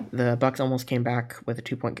 14-12. The Bucs almost came back with a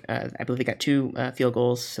 2-point. I believe they got 2 field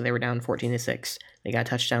goals, so they were down 14-6. They got a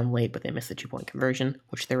touchdown late, but they missed the 2-point conversion,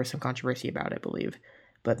 which there was some controversy about, I believe.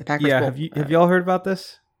 But the Packers. Yeah, have y'all heard about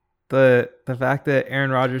this? The fact that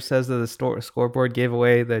Aaron Rodgers says that the scoreboard gave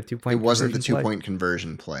away the 2-point. It wasn't the 2-point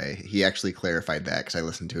conversion play. He actually clarified that because I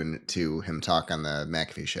listened to him talk on the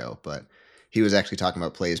McAfee show, but he was actually talking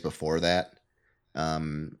about plays before that.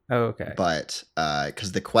 Okay. But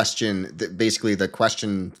because the question,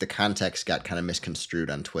 the context got kind of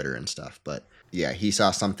misconstrued on Twitter and stuff. But yeah, he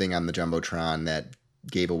saw something on the Jumbotron that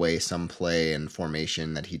gave away some play and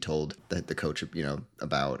formation that he told the coach,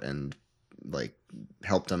 about and like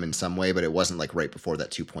helped him in some way, but it wasn't like right before that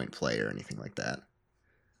 2-point play or anything like that.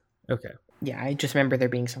 Okay. Yeah, I just remember there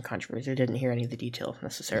being some controversy. I didn't hear any of the details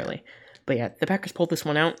necessarily. Yeah. But yeah, the Packers pulled this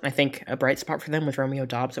one out. I think a bright spot for them was Romeo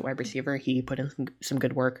Doubs at wide receiver. He put in some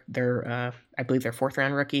good work. I believe their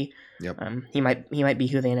 4th-round rookie. Yep. He might be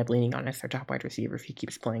who they end up leaning on as their top wide receiver if he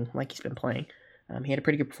keeps playing like he's been playing. He had a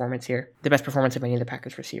pretty good performance here. The best performance of any of the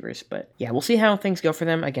Packers receivers. But yeah, we'll see how things go for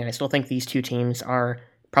them. Again, I still think these two teams are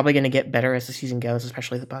probably going to get better as the season goes,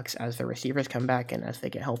 especially the Bucs as their receivers come back and as they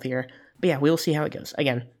get healthier. But yeah, we'll see how it goes.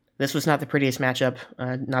 Again, this was not the prettiest matchup,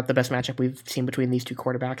 not the best matchup we've seen between these two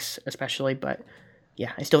quarterbacks, especially. But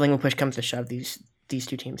yeah, I still think when push comes to shove, these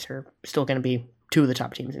two teams are still going to be 2 of the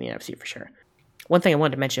top teams in the NFC for sure. One thing I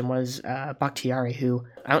wanted to mention was Bakhtiari, who,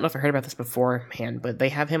 I don't know if I heard about this beforehand, but they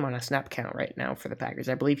have him on a snap count right now for the Packers.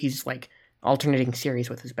 I believe he's like alternating series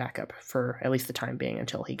with his backup for at least the time being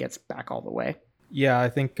until he gets back all the way. Yeah, I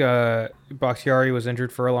think Bakhtiari was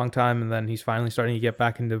injured for a long time, and then he's finally starting to get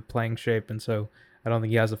back into playing shape, and so I don't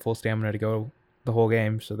think he has the full stamina to go the whole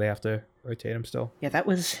game, so they have to rotate him still. Yeah, that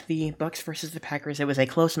was the Bucs versus the Packers. It was a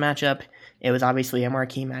close matchup. It was obviously a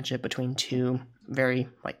marquee matchup between two very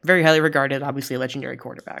highly regarded, obviously legendary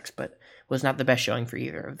quarterbacks, but was not the best showing for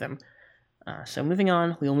either of them. So moving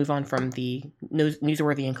on, we will move on from the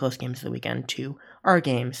newsworthy and close games of the weekend to our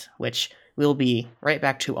games, which will be right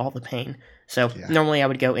back to all the pain. So Normally I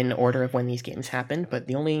would go in order of when these games happened, but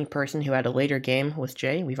the only person who had a later game was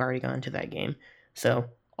Jay. We've already gone to that game. So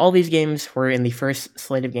all these games were in the first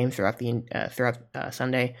slate of games throughout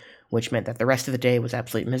Sunday, which meant that the rest of the day was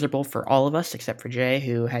absolutely miserable for all of us, except for Jay,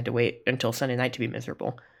 who had to wait until Sunday night to be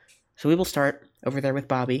miserable. So we will start over there with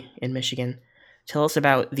Bobby in Michigan. Tell us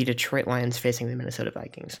about the Detroit Lions facing the Minnesota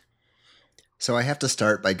Vikings. So I have to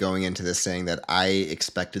start by going into this saying that I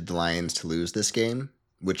expected the Lions to lose this game,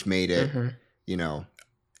 which made it,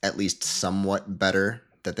 at least somewhat better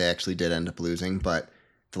that they actually did end up losing. But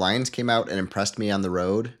the Lions came out and impressed me on the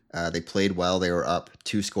road. They played well. They were up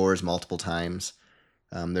 2 scores multiple times.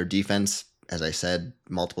 Their defense, as I said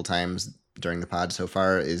multiple times during the pod so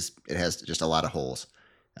far, it has just a lot of holes,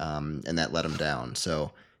 and that let them down.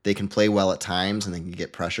 So they can play well at times and they can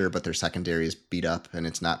get pressure, but their secondary is beat up and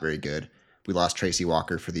it's not very good. We lost Tracy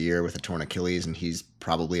Walker for the year with a torn Achilles, and he's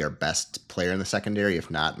probably our best player in the secondary, if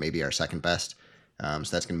not maybe our second best. So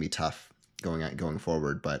that's going to be tough going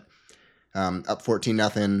forward. But up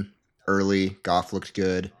 14-0 early. Goff looked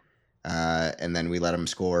good. And then we let him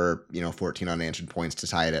score, 14 unanswered points to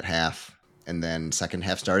tie it at half. And then second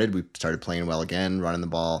half started. We started playing well again, running the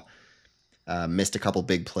ball. Missed a couple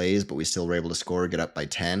big plays, but we still were able to score, get up by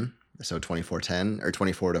 10. So 24-10 or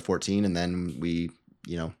 24-14. And then we,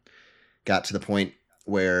 got to the point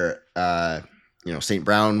where, St.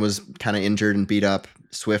 Brown was kind of injured and beat up.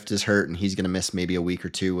 Swift is hurt, and he's going to miss maybe a week or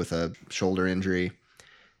two with a shoulder injury.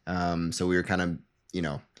 So we were kind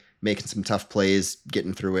of, making some tough plays,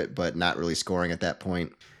 getting through it, but not really scoring at that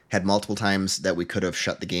point. Had multiple times that we could have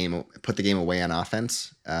put the game away on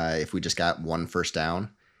offense if we just got one first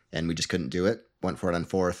down, and we just couldn't do it. Went for it on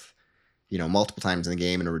fourth, multiple times in the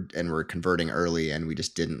game, and we're converting early, and we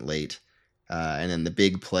just didn't late. And then the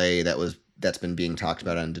big play that's been being talked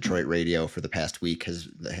about on Detroit radio for the past week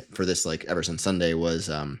ever since Sunday was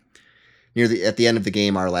at the end of the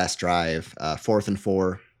game, our last drive, 4th and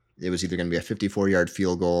 4. It was either going to be a 54-yard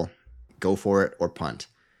field goal, go for it, or punt.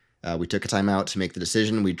 We took a timeout to make the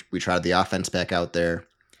decision. We tried the offense back out there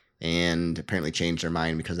and apparently changed our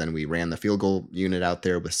mind because then we ran the field goal unit out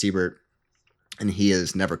there with Siebert, and he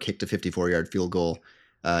has never kicked a 54-yard field goal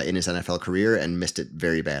in his NFL career and missed it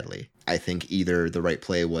very badly. I think either the right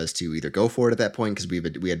play was to either go for it at that point because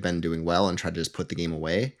we had been doing well and try to just put the game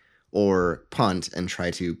away, or punt and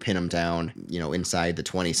try to pin him down, inside the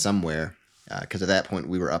 20 somewhere. Because at that point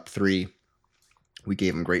we were up 3. We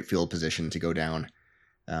gave them great field position to go down,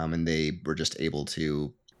 and they were just able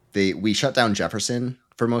to. We shut down Jefferson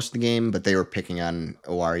for most of the game, but they were picking on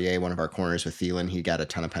Owarie, one of our corners with Thielen. He got a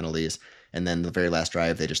ton of penalties, and then the very last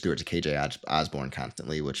drive they just threw it to KJ Osborne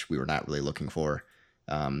constantly, which we were not really looking for.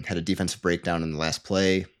 Had a defensive breakdown in the last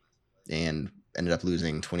play, and ended up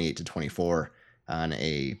losing 28-24 on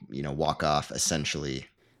a walk-off, essentially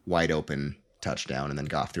wide open touchdown, and then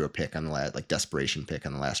Goff threw a pick on the desperation pick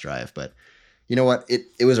on the last drive. But you know what?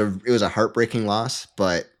 It was a heartbreaking loss,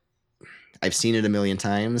 but I've seen it a million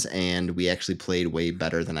times, and we actually played way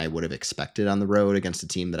better than I would have expected on the road against a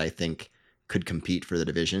team that I think could compete for the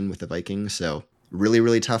division with the Vikings. So really,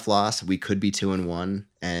 really tough loss. We could be 2-1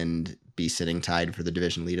 and be sitting tied for the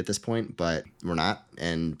division lead at this point, but we're not,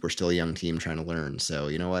 and we're still a young team trying to learn. So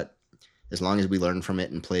you know what? As long as we learn from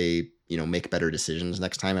it and play, make better decisions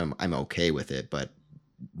next time, I'm okay with it. But,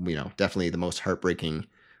 definitely the most heartbreaking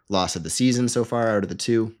loss of the season so far out of the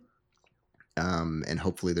 2. And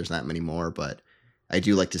hopefully there's not many more, but I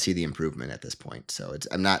do like to see the improvement at this point. So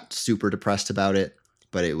I'm not super depressed about it,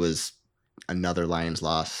 but it was another Lions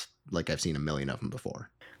loss like I've seen a million of them before.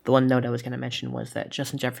 The one note I was going to mention was that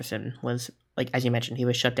Justin Jefferson was, as you mentioned, he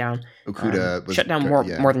was shut down. Okudah was shut down more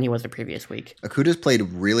than he was the previous week. Okudah's played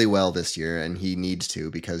really well this year, and he needs to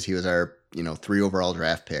because he was our 3 overall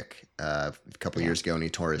draft pick a couple years ago, and he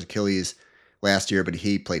tore his Achilles last year, but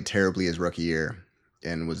he played terribly his rookie year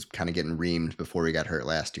and was kind of getting reamed before he got hurt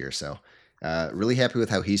last year. So really happy with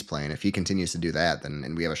how he's playing. If he continues to do that,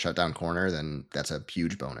 and we have a shutdown corner, then that's a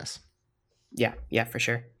huge bonus. Yeah, for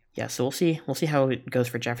sure. Yeah, so we'll see how it goes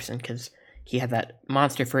for Jefferson, because he had that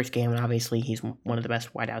monster first game, and obviously he's one of the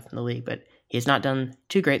best wideouts in the league, but he has not done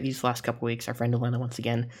too great these last couple weeks. Our friend Elena, once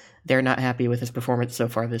again, they're not happy with his performance so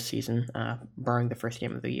far this season, barring the first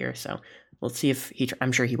game of the year. So we'll see if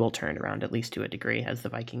I'm sure he will turn it around, at least to a degree, as the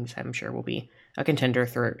Vikings, I'm sure, will be a contender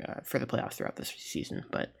for the playoffs throughout this season.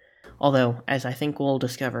 But although, as I think we'll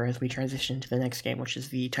discover as we transition to the next game, which is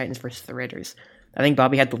the Titans versus the Raiders, I think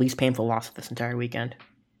Bobby had the least painful loss of this entire weekend.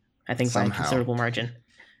 I think by a considerable margin.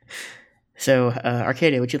 So,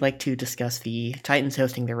 Arcadia, would you like to discuss the Titans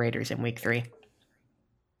hosting the Raiders in Week 3?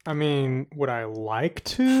 I mean, would I like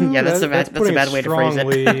to? Yeah, that's a bad way to phrase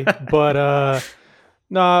it. But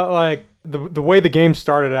no, like the way the game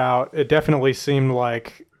started out, it definitely seemed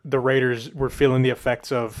like the Raiders were feeling the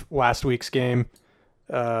effects of last week's game,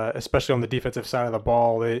 especially on the defensive side of the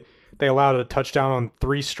ball. They allowed a touchdown on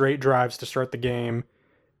 3 straight drives to start the game,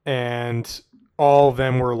 and all of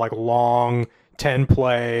them were like long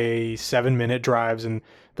 10-play, 7-minute drives, and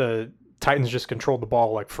the Titans just controlled the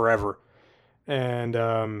ball like forever. And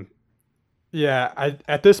at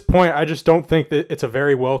this point, I just don't think that it's a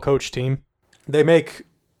very well-coached team. They make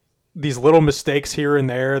these little mistakes here and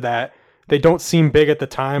there that they don't seem big at the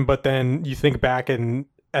time, but then you think back and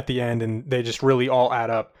at the end, and they just really all add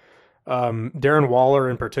up. Darren Waller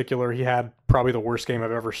in particular, he had probably the worst game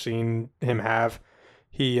I've ever seen him have.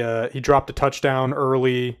 He dropped a touchdown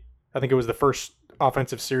early. I think it was the first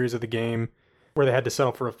offensive series of the game where they had to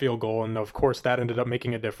settle for a field goal, and of course that ended up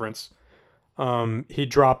making a difference. He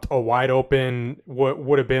dropped a wide open, what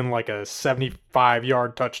would have been like a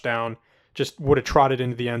 75-yard touchdown, just would have trotted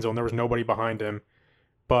into the end zone. There was nobody behind him.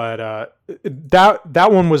 But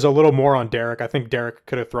that one was a little more on Derek. I think Derek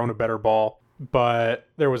could have thrown a better ball. But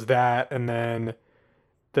there was that, and then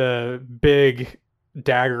the big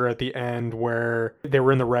dagger at the end where they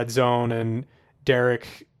were in the red zone and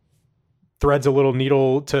Derek threads a little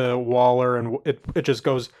needle to Waller, and it just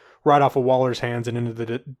goes right off of Waller's hands and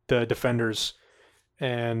into the defenders.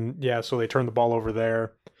 And yeah, so they turned the ball over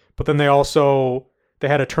there. But then they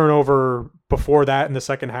had a turnover before that in the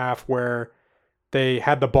second half where they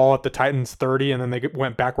had the ball at the Titans 30 and then they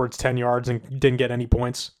went backwards 10 yards and didn't get any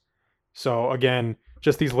points. So again,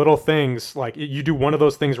 just these little things, like you do one of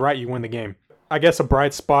those things right, you win the game. I guess a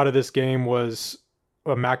bright spot of this game was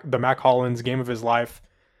the Mac Hollins game of his life.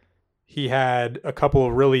 He had a couple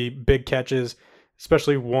of really big catches,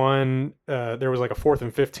 especially one. There was like a 4th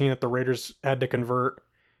and 15 that the Raiders had to convert,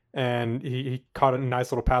 and he caught a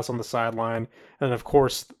nice little pass on the sideline. And of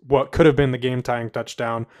course, what could have been the game-tying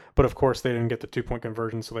touchdown, but of course they didn't get the 2-point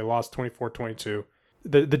conversion, so they lost 24-22.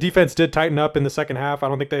 The defense did tighten up in the second half. I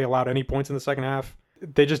don't think they allowed any points in the second half.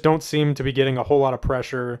 They just don't seem to be getting a whole lot of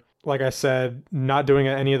pressure. Like I said, not doing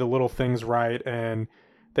any of the little things right. And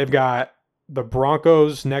they've got the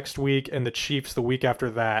Broncos next week and the Chiefs the week after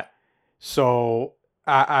that. So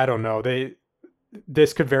I don't know.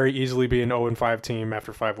 This could very easily be an 0-5 team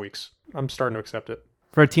after 5 weeks. I'm starting to accept it.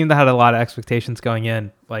 For a team that had a lot of expectations going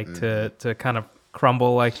in, like to kind of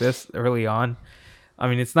crumble like this early on, I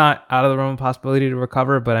mean, it's not out of the realm of possibility to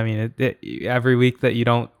recover, but I mean, every week that you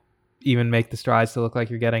don't even make the strides to look like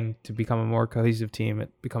you're getting to become a more cohesive team, it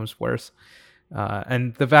becomes worse.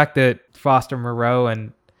 And the fact that Foster Moreau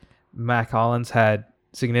and Mac Hollins had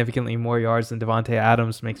significantly more yards than Devontae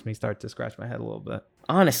Adams makes me start to scratch my head a little bit.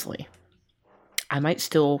 Honestly, I might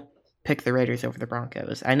still pick the Raiders over the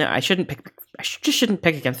Broncos. I know I shouldn't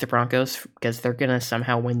pick against the Broncos because they're gonna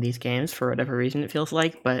somehow win these games for whatever reason it feels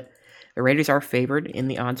like, but the Raiders are favored in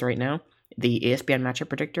the odds right now. The ESPN matchup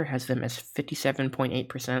predictor has them as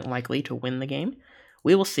 57.8% likely to win the game.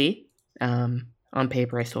 We will see. On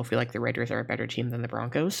paper, I still feel like the Raiders are a better team than the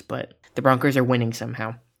Broncos, but the Broncos are winning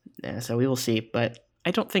somehow. So we will see. But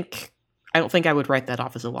I don't think I would write that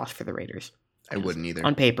off as a loss for the Raiders. I wouldn't either.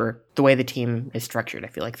 On paper, the way the team is structured, I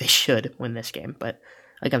feel like they should win this game. But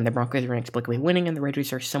again, the Broncos are inexplicably winning, and the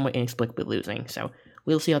Raiders are somewhat inexplicably losing. So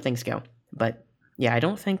we'll see how things go. But yeah, I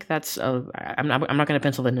don't think that's I'm not going to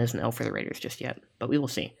pencil it in as an L for the Raiders just yet, but we will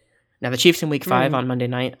see. Now, the Chiefs in Week 5 on Monday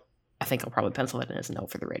night, I think I'll probably pencil it in as an L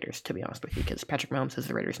for the Raiders, to be honest with you, because Patrick Mahomes has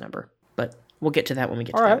the Raiders number. But we'll get to that when we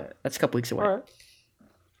get to that. That's a couple weeks away. Right.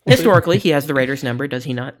 Historically, he has the Raiders number, does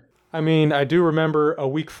he not? I mean, I do remember a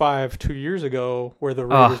Week 5 2 years ago where the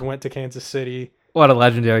Raiders went to Kansas City. What a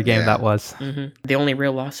legendary game that was. Mm-hmm. The only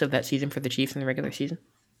real loss of that season for the Chiefs in the regular season.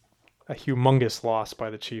 A humongous loss by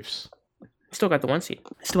the Chiefs. Still got the 1 seed.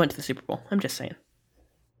 Still went to the Super Bowl. I'm just saying.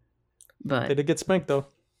 But they did get spanked, though.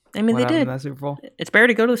 I mean, What they happened did. in that Super Bowl? It's better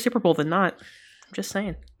to go to the Super Bowl than not. I'm just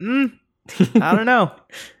saying. I don't know.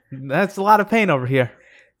 That's a lot of pain over here.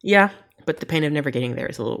 Yeah, but the pain of never getting there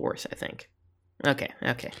is a little worse, I think. Okay.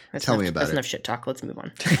 Tell me about that's it. enough shit talk. Let's move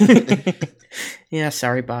on. Yeah,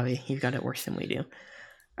 sorry, Bobby. You've got it worse than we do.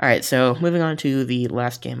 All right, so moving on to the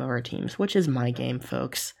last game of our teams, which is my game,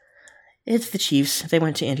 folks. It's the Chiefs. They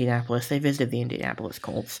went to Indianapolis. They visited the Indianapolis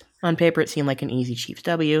Colts. On paper, it seemed like an easy Chiefs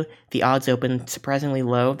W. The odds opened surprisingly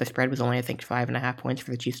low. The spread was only, I think, 5.5 points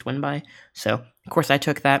for the Chiefs to win by. So, of course, I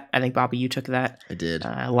took that. I think, Bobby, you took that. I did.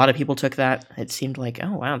 A lot of people took that. It seemed like,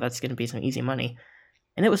 oh, wow, that's going to be some easy money.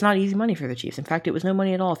 And it was not easy money for the Chiefs. In fact, it was no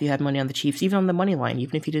money at all if you had money on the Chiefs, even on the money line,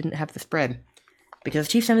 even if you didn't have the spread. Because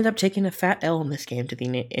the Chiefs ended up taking a fat L in this game to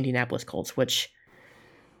the Indianapolis Colts, which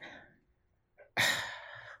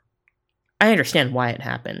I understand why it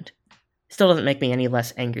happened. Still doesn't make me any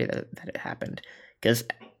less angry that it happened. Because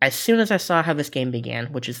as soon as I saw how this game began,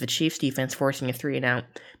 which is the Chiefs defense forcing a 3-and-out,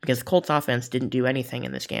 because the Colts offense didn't do anything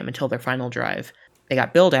in this game until their final drive. They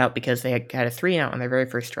got bailed out because they had a 3-and-out on their very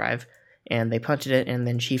first drive, and they punted it, and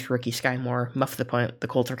then Chiefs rookie Sky Moore muffed the punt. The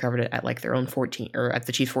Colts recovered it at like their own 14, or at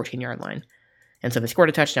the Chiefs 14-yard line. And so they scored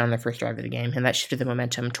a touchdown on their first drive of the game, and that shifted the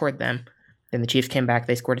momentum toward them. Then the Chiefs came back.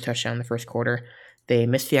 They scored a touchdown in the first quarter. They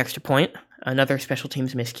missed the extra point. Another special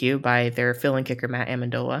teams miscue by their fill-in kicker, Matt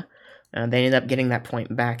Amendola. They ended up getting that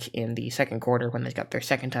point back in the second quarter when they got their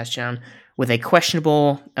second touchdown with a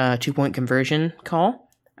questionable 2-point conversion call.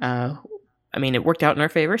 I mean, it worked out in our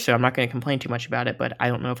favor, so I'm not going to complain too much about it, but I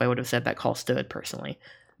don't know if I would have said that call stood personally.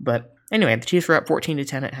 But anyway, the Chiefs were up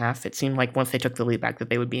 14-10 at half. It seemed like once they took the lead back that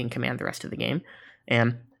they would be in command the rest of the game.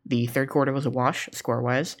 And The third quarter was a wash,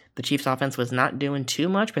 score-wise. The Chiefs' offense was not doing too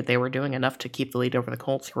much, but they were doing enough to keep the lead over the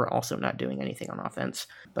Colts, who were also not doing anything on offense.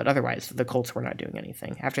 But otherwise, the Colts were not doing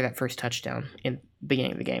anything. After that first touchdown in the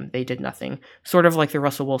beginning of the game, they did nothing. Sort of like the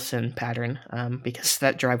Russell Wilson pattern, because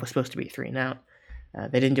that drive was supposed to be 3 and out.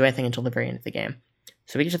 They didn't do anything until the very end of the game.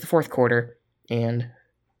 So we get to the fourth quarter, and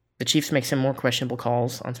the Chiefs make some more questionable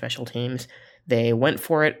calls on special teams. They went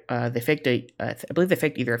for it. They faked I believe they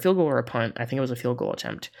faked either a field goal or a punt. I think it was a field goal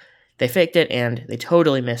attempt. They faked it, and they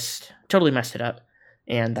totally messed it up,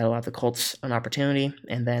 and that allowed the Colts an opportunity.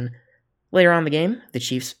 And then later on in the game, the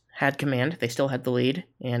Chiefs had command. They still had the lead,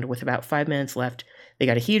 and with about 5 minutes left, they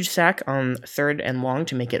got a huge sack on 3rd and long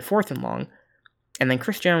to make it 4th and long. And then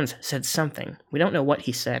Chris Jones said something. We don't know what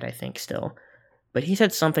he said, I think, still. But he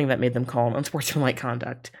said something that made them call an unsportsmanlike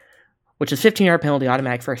conduct, which is 15-yard penalty,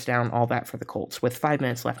 automatic first down, all that for the Colts, with 5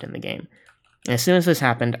 minutes left in the game. And as soon as this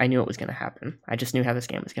happened, I knew it was going to happen. I just knew how this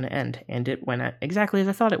game was going to end, and it went exactly as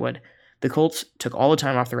I thought it would. The Colts took all the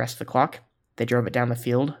time off the rest of the clock. They drove it down the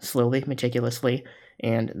field, slowly, meticulously,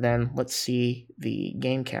 and then let's see the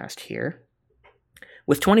game cast here.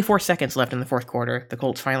 With 24 seconds left in the fourth quarter, the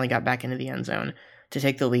Colts finally got back into the end zone to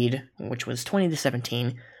take the lead, which was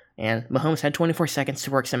 20-17, and Mahomes had 24 seconds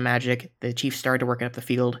to work some magic. The Chiefs started to work it up the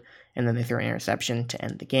field, and then they threw an interception to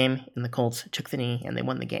end the game, and the Colts took the knee, and they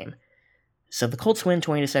won the game. So the Colts win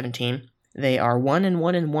 20-17. They are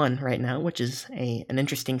 1-1-1 right now, which is an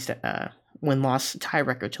interesting win-loss tie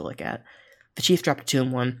record to look at. The Chiefs dropped to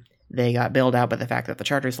 2-1. They got bailed out by the fact that the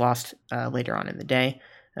Chargers lost later on in the day.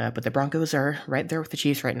 But the Broncos are right there with the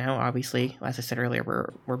Chiefs right now. Obviously, as I said earlier,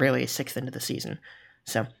 we're barely a sixth into the season.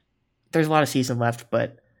 So there's a lot of season left,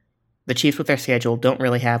 but the Chiefs with their schedule don't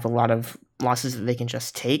really have a lot of losses that they can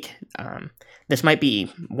just take. This might be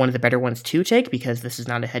one of the better ones to take because this is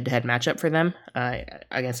not a head-to-head matchup for them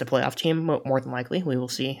against a playoff team, more than likely. We will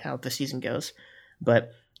see how the season goes.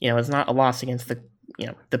 But, it's not a loss against the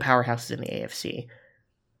powerhouses in the AFC.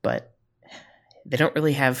 But they don't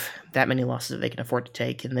really have that many losses that they can afford to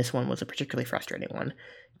take, and this one was a particularly frustrating one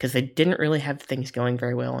because they didn't really have things going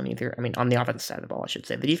very well on the offense side of the ball, I should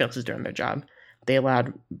say. The defense was doing their job. They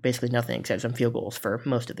allowed basically nothing except some field goals for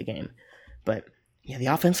most of the game. But, the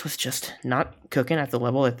offense was just not cooking at the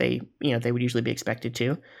level that they would usually be expected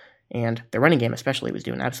to, and the running game especially was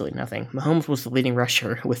doing absolutely nothing. Mahomes was the leading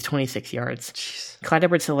rusher with 26 yards. Jeez. Clyde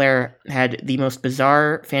Edwards-Helaire had the most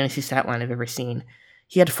bizarre fantasy stat line I've ever seen.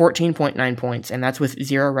 He had 14.9 points, and that's with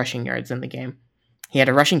 0 rushing yards in the game. He had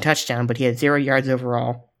a rushing touchdown, but he had 0 yards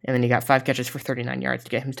overall, and then he got 5 catches for 39 yards to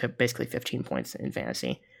get him to basically 15 points in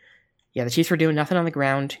fantasy. Yeah, the Chiefs were doing nothing on the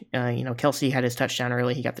ground. Kelsey had his touchdown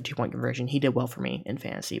early. He got the 2-point conversion. He did well for me in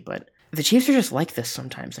fantasy, but the Chiefs are just like this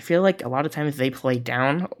sometimes. I feel like a lot of times they play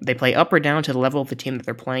up or down to the level of the team that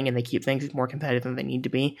they're playing, and they keep things more competitive than they need to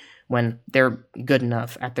be when they're good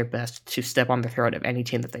enough at their best to step on the throat of any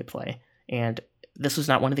team that they play. And this was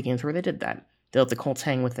not one of the games where they did that. They let the Colts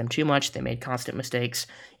hang with them too much. They made constant mistakes,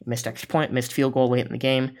 missed extra point, missed field goal late in the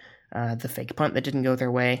game, the fake punt that didn't go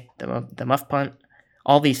their way, the muff punt.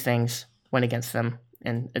 All these things went against them,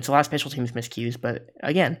 and it's a lot of special teams miscues, but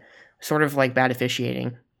again, sort of like bad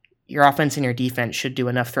officiating, your offense and your defense should do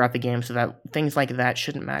enough throughout the game so that things like that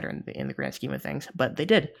shouldn't matter in the grand scheme of things, but they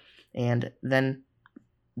did. And then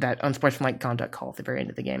that unsportsmanlike conduct call at the very end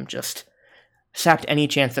of the game just sapped any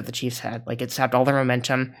chance that the Chiefs had. Like, it sapped all their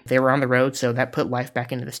momentum. They were on the road, so that put life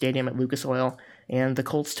back into the stadium at Lucas Oil, and the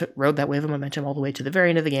Colts rode that wave of momentum all the way to the very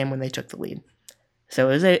end of the game when they took the lead. So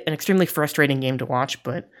it was an extremely frustrating game to watch,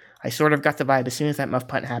 but I sort of got the vibe as soon as that muff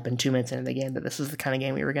punt happened 2 minutes into the game that this is the kind of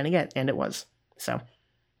game we were going to get, and it was. So,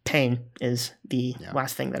 pain is the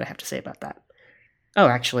last thing that I have to say about that. Oh,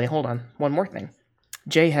 actually, hold on. One more thing.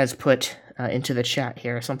 Jay has put into the chat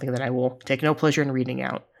here something that I will take no pleasure in reading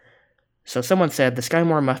out. So someone said the Sky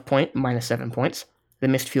Moore muff point, -7 points, the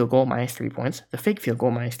missed field goal, -3 points, the fake field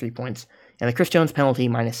goal, -3 points, and the Chris Jones penalty,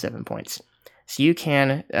 -7 points. So you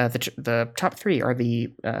can, the top 3 are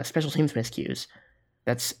the special teams miscues.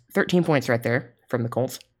 That's 13 points right there from the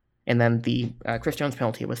Colts, and then the Chris Jones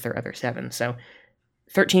penalty was their other 7. So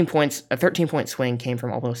 13 points, a 13-point swing came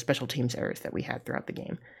from all those special teams errors that we had throughout the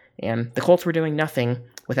game. And the Colts were doing nothing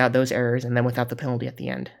without those errors and then without the penalty at the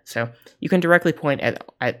end. So you can directly point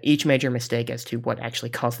at each major mistake as to what actually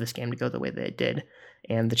caused this game to go the way that it did.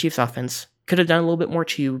 And the Chiefs offense could have done a little bit more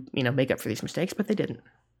to, make up for these mistakes, but they didn't.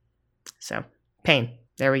 So, pain.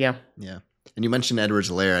 There we go. Yeah. And you mentioned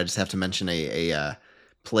Edwards-Helaire. I just have to mention a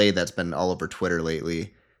play that's been all over Twitter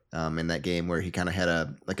lately in that game where he kind of had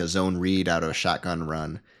a zone read out of a shotgun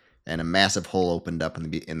run, and a massive hole opened up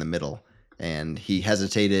in the middle. And he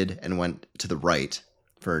hesitated and went to the right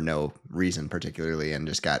for no reason particularly and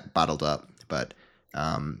just got bottled up. But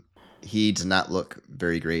he does not look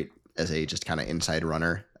very great as a just kind of inside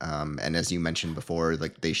runner. And as you mentioned before,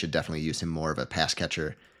 like they should definitely use him more of a pass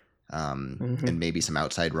catcher and maybe some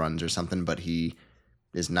outside runs or something. But he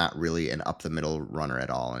is not really an up the middle runner at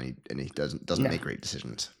all, and he doesn't make great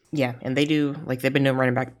decisions. Yeah, and they've been doing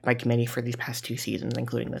running back by committee for these past 2 seasons,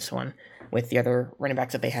 including this one, with the other running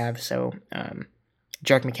backs that they have. So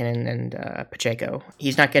Jarek McKinnon and Pacheco.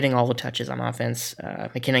 He's not getting all the touches on offense.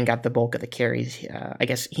 McKinnon got the bulk of the carries. I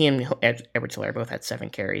guess he and Edwards Helaire both had 7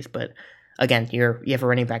 carries, but again, you have a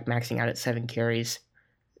running back maxing out at 7 carries.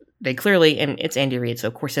 They clearly, and it's Andy Reid, so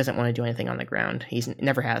of course he doesn't want to do anything on the ground. He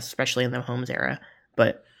never has, especially in the Holmes era.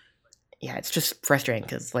 But yeah, it's just frustrating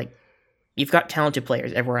because like you've got talented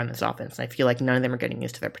players everywhere on this offense, and I feel like none of them are getting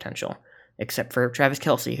used to their potential, except for Travis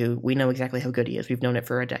Kelce, who we know exactly how good he is. We've known it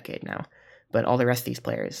for a decade now. But all the rest of these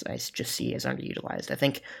players I just see as underutilized. I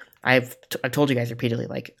think I've told you guys repeatedly,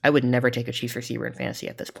 like, I would never take a Chiefs receiver in fantasy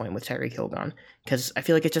at this point with Tyreek Hill gone, because I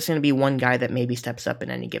feel like it's just going to be one guy that maybe steps up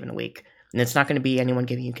in any given week. And it's not going to be anyone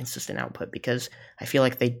giving you consistent output, because I feel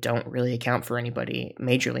like they don't really account for anybody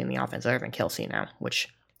majorly in the offense other than Kelce now, which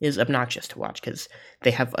is obnoxious to watch because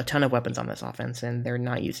they have a ton of weapons on this offense and they're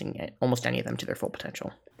not using almost any of them to their full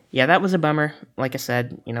potential. Yeah, that was a bummer. Like I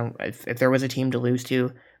said, if there was a team to lose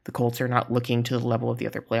to, the Colts are not looking to the level of the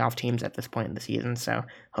other playoff teams at this point in the season, so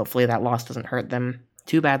hopefully that loss doesn't hurt them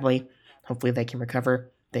too badly. Hopefully they can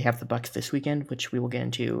recover. They have the Bucs this weekend, which we will get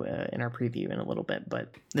into in our preview in a little bit,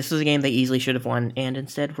 but this is a game they easily should have won, and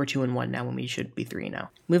instead we're 2-1 now when we should be 3-0.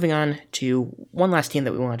 Moving on to one last team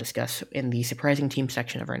that we want to discuss in the surprising team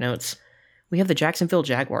section of our notes. We have the Jacksonville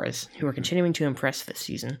Jaguars, who are continuing to impress this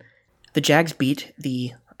season. The Jags beat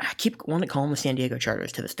I keep wanting to call them the San Diego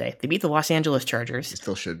Chargers to this day. They beat the Los Angeles Chargers. It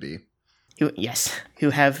still should be. Who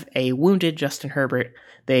have a wounded Justin Herbert.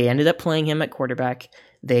 They ended up playing him at quarterback.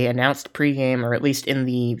 They announced pregame, or at least in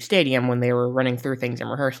the stadium when they were running through things in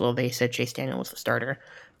rehearsal, they said Chase Daniel was the starter.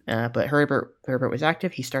 But Herbert was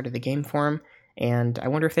active. He started the game for him. And I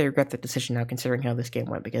wonder if they regret the decision now, considering how this game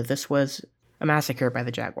went, because this was a massacre by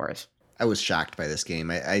the Jaguars. I was shocked by this game.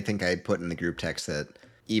 I think I put in the group text that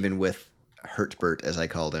even with Hurtbert, as I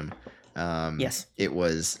called him, yes, it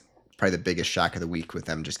was probably the biggest shock of the week with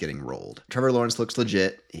them just getting rolled. Trevor Lawrence looks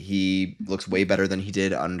legit. He looks way better than he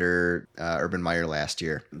did under Urban Meyer last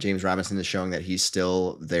year. James Robinson is showing that he's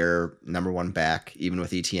still their number one back, even with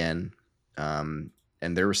ETN. And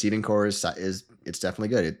their receiving core is it's definitely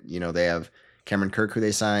good. They have Cameron Kirk, who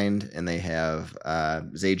they signed, and they have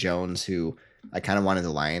Zay Jones, who I kind of wanted the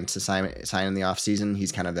Lions to sign in the offseason.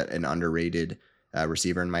 He's kind of an underrated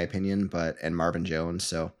receiver in my opinion, and Marvin Jones.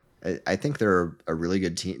 So I think they're a really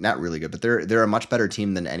good team. Not really good, but they're a much better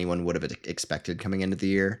team than anyone would have expected coming into the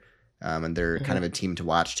year. And they're kind of a team to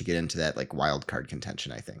watch to get into that like wild card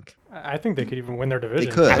contention, I think. I think they could even win their division.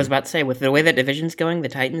 They could. I was about to say, with the way that division's going, the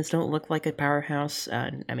Titans don't look like a powerhouse.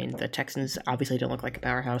 The Texans obviously don't look like a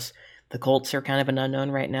powerhouse. The Colts are kind of an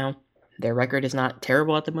unknown right now. Their record is not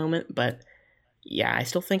terrible at the moment, but yeah, I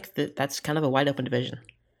still think that's kind of a wide open division.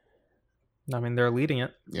 I mean, they're leading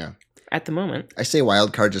it. Yeah. At the moment. I say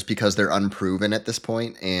wild card just because they're unproven at this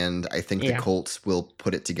point, and I think the Colts will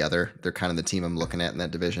put it together. They're kind of the team I'm looking at in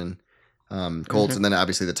that division. Colts, and then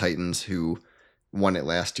obviously the Titans, who won it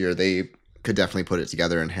last year, they could definitely put it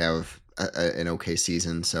together and have an okay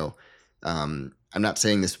season. So I'm not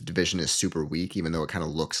saying this division is super weak, even though it kind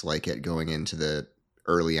of looks like it going into the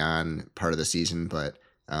early on part of the season, but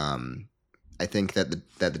I think that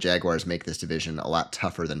the Jaguars make this division a lot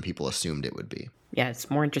tougher than people assumed it would be. Yeah, it's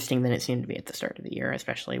more interesting than it seemed to be at the start of the year,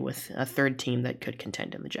 especially with a third team that could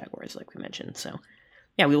contend in the Jaguars, like we mentioned. So,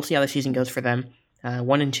 yeah, we will see how the season goes for them.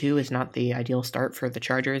 1-2 is not the ideal start for the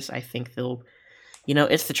Chargers. I think they'll,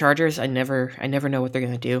 it's the Chargers. I never know what they're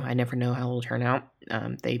going to do. I never know how it'll turn out.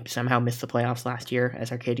 They somehow missed the playoffs last year,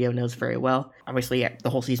 as Arcadio knows very well. Obviously, the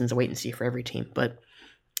whole season's a wait and see for every team, but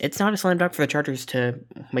it's not a slam dunk for the Chargers to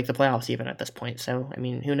make the playoffs even at this point. So, I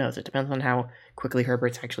mean, who knows? It depends on how quickly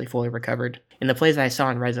Herbert's actually fully recovered. In the plays that I saw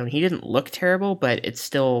in Red Zone, he didn't look terrible, but it's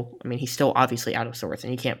still, he's still obviously out of sorts, and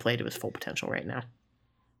he can't play to his full potential right now.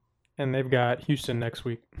 And they've got Houston next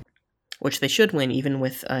week, which they should win even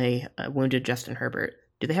with a wounded Justin Herbert.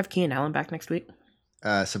 Do they have Keenan Allen back next week?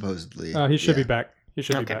 Supposedly. He should be back. He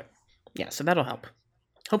should be back. Yeah, so that'll help.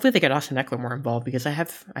 Hopefully they get Austin Eckler more involved, because I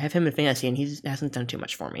have him in fantasy and he hasn't done too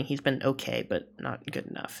much for me. He's been okay, but not good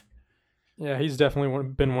enough. Yeah, he's definitely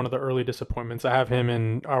been one of the early disappointments. I have him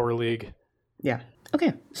in our league, Yeah.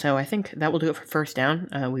 Okay, so I think that will do it for first down.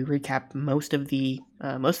 We recap most of the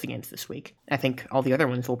games this week. I think all the other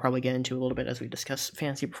ones we'll probably get into a little bit as we discuss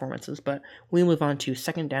fantasy performances, but we move on to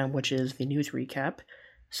second down, which is the news recap.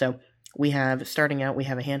 So starting out, we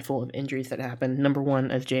have a handful of injuries that happened. Number one,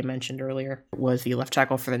 as Jay mentioned earlier, was the left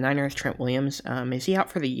tackle for the Niners, Trent Williams. Is he out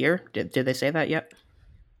for the year? Did they say that yet?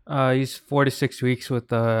 He's 4 to 6 weeks with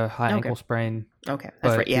a high ankle sprain. Okay,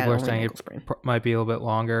 that's right. Yeah, people are saying it might be a little bit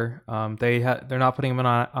longer. They're not putting him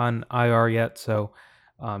on IR yet, so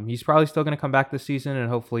he's probably still going to come back this season and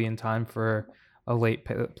hopefully in time for a late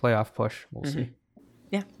playoff push. We'll see.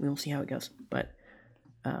 Yeah, we'll see how it goes. But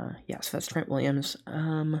so that's Trent Williams.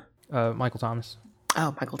 Michael Thomas.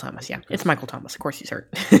 Oh, Michael Thomas. Yeah, it's Michael Thomas. Of course, he's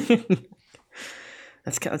hurt.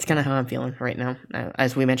 That's kind of how I'm feeling right now.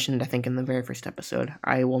 As we mentioned, I think in the very first episode,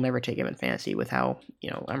 I will never take him in fantasy with how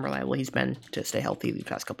unreliable he's been to stay healthy these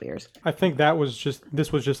past couple of years. I think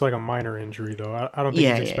this was just like a minor injury though. I don't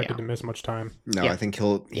think he's expected to miss much time. No, I think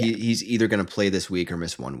he's either going to play this week or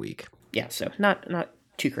miss 1 week. Yeah, so not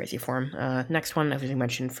too crazy for him. Next one, as we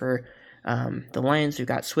mentioned, for the Lions, we've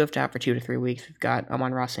got Swift out for 2 to 3 weeks. We've got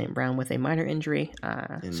Amon-Ra St. Brown with a minor injury,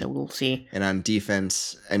 so we'll see. And on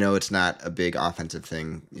defense, I know it's not a big offensive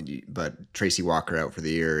thing, but Tracy Walker out for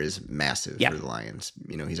the year is massive for the Lions.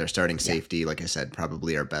 He's our starting safety, like I said,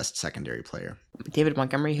 probably our best secondary player. David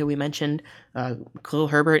Montgomery, who we mentioned, Khalil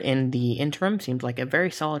Herbert in the interim seems like a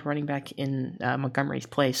very solid running back in Montgomery's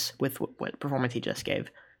place with what performance he just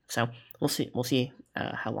gave. So we'll see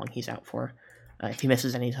how long he's out for. If he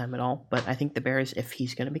misses any time at all. But I think the Bears, if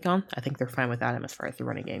he's going to be gone, I think they're fine without him as far as the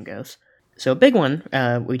running game goes. So a big one,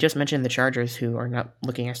 we just mentioned the Chargers, who are not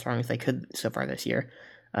looking as strong as they could so far this year.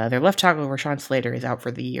 Their left tackle, Rashawn Slater, is out for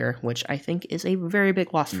the year, which I think is a very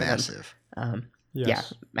big loss for them. Massive.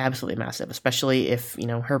 Yes. Yeah, absolutely massive, especially if,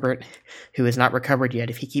 Herbert, who is not recovered yet,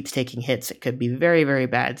 if he keeps taking hits, it could be very, very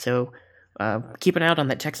bad. So keep an eye out on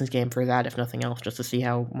that Texans game for that, if nothing else, just to see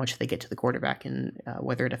how much they get to the quarterback and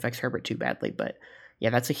whether it affects Herbert too badly. But yeah,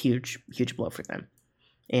 that's a huge, huge blow for them.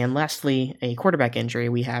 And lastly, a quarterback injury.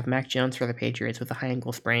 We have Mac Jones for the Patriots with a high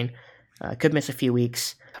ankle sprain. Could miss a few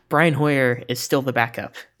weeks. Brian Hoyer is still the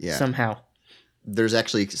backup somehow. There's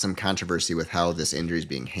actually some controversy with how this injury is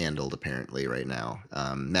being handled apparently right now.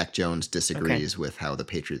 Mac Jones disagrees with how the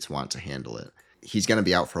Patriots want to handle it. He's going to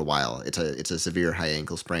be out for a while. It's a severe high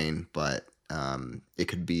ankle sprain, but it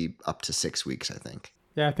could be up to 6 weeks, I think.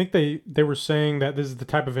 Yeah, I think they were saying that this is the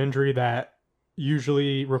type of injury that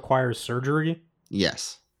usually requires surgery.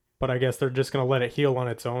 Yes. But I guess they're just going to let it heal on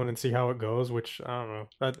its own and see how it goes, which, I don't know.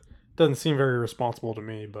 That doesn't seem very responsible to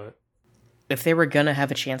me, but... If they were going to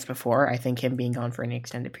have a chance before, I think him being gone for any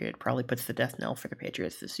extended period probably puts the death knell for the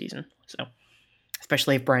Patriots this season. So,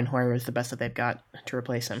 especially if Brian Hoyer is the best that they've got to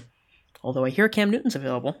replace him. Although I hear Cam Newton's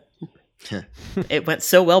available. It went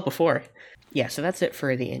so well before. Yeah, so that's it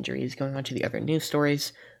for the injuries. Going on to the other news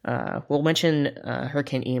stories. We'll mention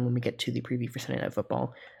Hurricane Ian when we get to the preview for Sunday Night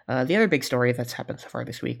Football. The other big story that's happened so far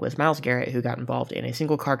this week was Myles Garrett, who got involved in a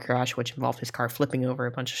single car crash, which involved his car flipping over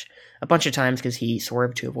a bunch of times because he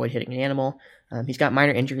swerved to avoid hitting an animal. He's got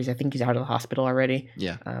minor injuries. I think he's out of the hospital already.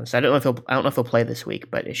 Yeah. So I don't know if he'll play this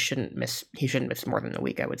week, but he shouldn't miss more than a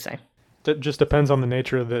week, I would say. It just depends on the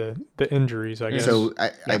nature of the injuries, I guess. So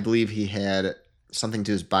I believe he had something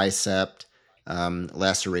to his bicep,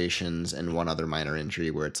 lacerations, and one other minor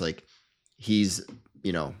injury where it's like he's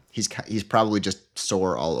probably just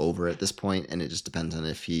sore all over at this point, and it just depends on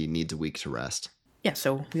if he needs a week to rest. Yeah,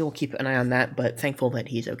 so we will keep an eye on that, but thankful that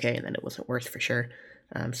he's okay and that it wasn't worse for sure.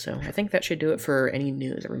 So I think that should do it for any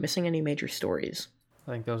news. Are we missing any major stories?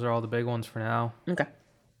 I think those are all the big ones for now.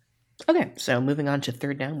 Okay, so moving on to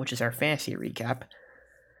third down, which is our fantasy recap.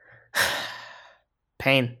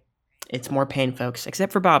 Pain. It's more pain, folks,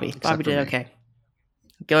 except for Bobby. Bobby did okay.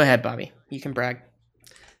 Go ahead, Bobby. You can brag.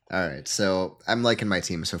 All right, so I'm liking my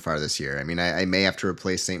team so far this year. I mean, I may have to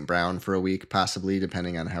replace St. Brown for a week, possibly,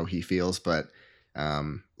 depending on how he feels, but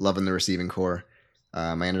loving the receiving core.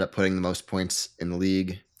 I ended up putting the most points in the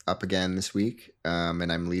league up again this week,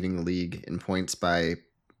 and I'm leading the league in points by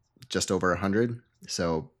just over 100,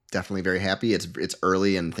 so definitely very happy. It's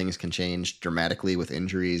early, and things can change dramatically with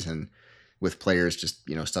injuries and with players just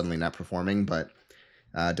suddenly not performing, but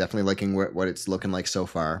definitely liking what it's looking like so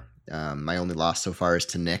far. My only loss so far is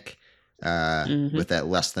to Nick with that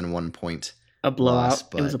less than 1 point. A blowout. Loss,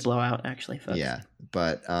 but, it was a blowout, actually, folks. Yeah,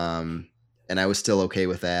 but and I was still okay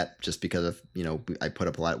with that just because of I put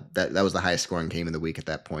up a lot. That was the highest scoring game of the week at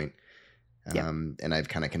that point, and I've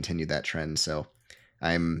kind of continued that trend. So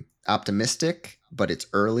I'm optimistic, but it's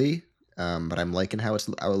early. But I'm liking how it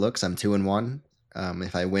looks. I'm 2-1.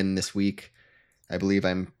 If I win this week, I believe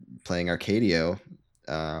I'm playing Arcadio.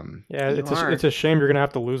 Yeah, it's a shame you're gonna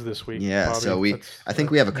have to lose this week. Yeah, Bobby. so I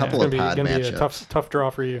think we have a couple of pod gonna matchups. Be a tough draw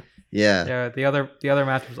for you. Yeah. Yeah, the other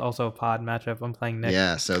matchup is also a pod matchup. I'm playing Nick.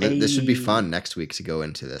 Yeah, so this should be fun next week to go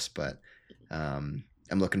into this, but I'm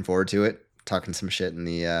looking forward to it. Talking some shit in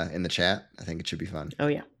the chat. I think it should be fun. Oh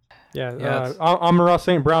yeah. Yeah, Amon-Ra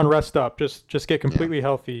St. Brown, rest up. Just get completely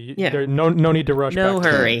healthy. Yeah. There's no need to rush. No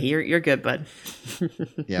back hurry. You're good, bud.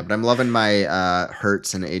 Yeah, but I'm loving my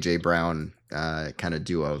Hurts and AJ Brown kind of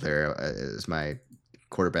duo there as my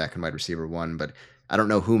quarterback and wide receiver one. But I don't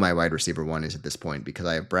know who my wide receiver one is at this point because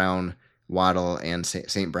I have Brown, Waddle, and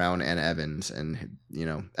St. Brown and Evans, and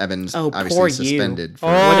Evans obviously suspended for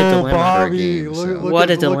what a dilemma. Bobby, for a game. What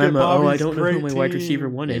a dilemma. I don't know who my wide receiver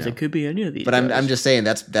one is. It could be any of these. But I'm just saying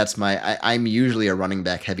that's my I'm usually a running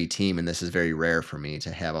back heavy team, and this is very rare for me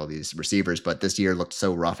to have all these receivers. But this year looked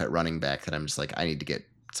so rough at running back that I'm just like I need to get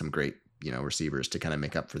some great receivers to kind of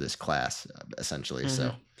make up for this class essentially. Mm-hmm.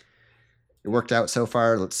 So it worked out so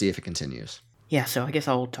far. Let's see if it continues. Yeah, so I guess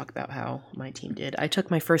I'll talk about how my team did. I took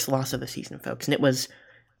my first loss of the season, folks, and it was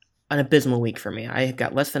an abysmal week for me. I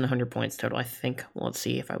got less than 100 points total, I think. Well, let's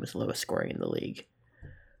see if I was lowest scoring in the league.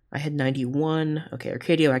 I had 91. Okay,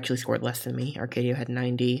 Arcadio actually scored less than me. Arcadio had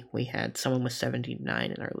 90. We had someone with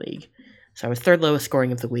 79 in our league. So I was third lowest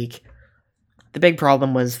scoring of the week. The big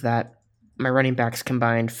problem was that my running backs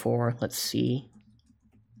combined for,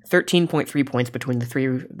 13.3 points between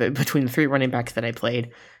the three running backs that I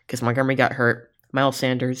played, because Montgomery got hurt. Miles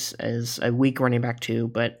Sanders is a weak running back too,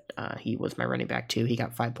 but he was my running back too. He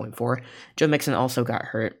got 5.4. Joe Mixon also got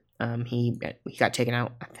hurt. He got taken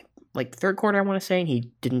out, I think, like the third quarter, I want to say, and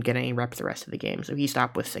he didn't get any reps the rest of the game, so he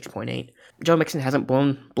stopped with 6.8. Joe Mixon hasn't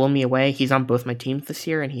blown me away. He's on both my teams this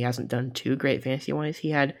year, and he hasn't done too great fantasy-wise. He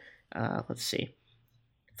had,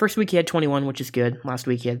 first week he had 21, which is good. Last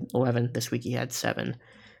week he had 11. This week he had 7.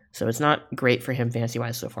 So it's not great for him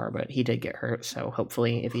fantasy-wise so far, but he did get hurt, so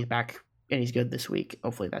hopefully if he's back and he's good this week,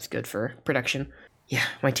 hopefully that's good for production. Yeah,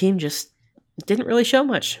 my team just didn't really show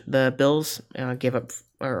much. The Bills gave up,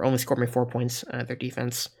 or only scored me 4 points, their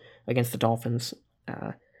defense against the Dolphins.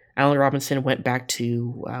 Allen Robinson went back to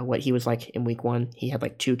what he was like in week 1. He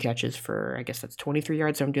had 2 catches for, I guess that's 23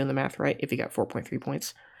 yards, if I'm doing the math right, if he got 4.3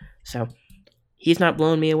 points. So he's not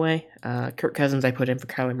blowing me away. Kirk Cousins I put in for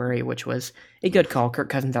Kyler Murray, which was a good call. Kirk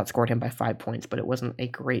Cousins outscored him by 5 points, but it wasn't a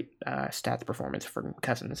great stats performance for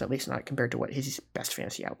Cousins, at least not compared to what his best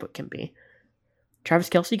fantasy output can be. Travis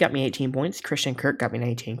Kelce got me 18 points. Christian Kirk got me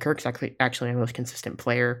 19. Kirk's actually my most consistent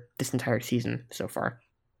player this entire season so far.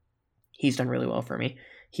 He's done really well for me.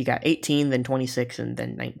 He got 18, then 26, and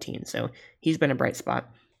then 19, so he's been a bright spot.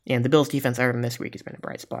 And the Bills' defense other than this week has been a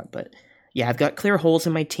bright spot, but yeah, I've got clear holes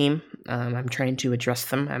in my team. I'm trying to address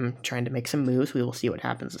them. I'm trying to make some moves. We will see what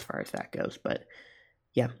happens as far as that goes. But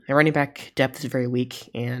yeah, my running back depth is very weak,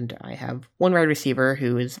 and I have one wide receiver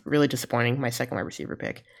who is really disappointing, my second wide receiver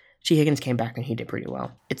pick. G. Higgins came back and he did pretty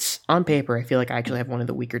well. It's on paper, I feel like I actually have one of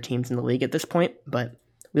the weaker teams in the league at this point, but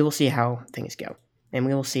we will see how things go. And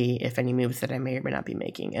we will see if any moves that I may or may not be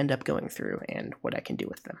making end up going through and what I can do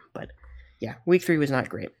with them. But yeah, week 3 was not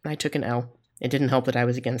great. I took an L. It didn't help that I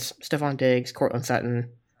was against Stephon Diggs, Cortland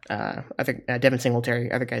Sutton, Devin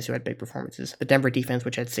Singletary, other guys who had big performances. The Denver defense,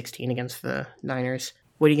 which had 16 against the Niners.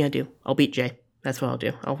 What are you going to do? I'll beat Jay. That's what I'll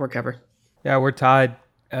do. I'll recover. Yeah, we're tied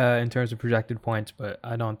in terms of projected points, but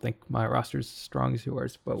I don't think my roster is as strong as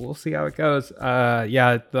yours. But we'll see how it goes.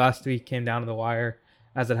 Yeah, the last week came down to the wire,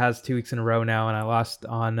 as it has 2 weeks in a row now, and I lost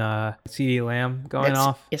on CeeDee Lamb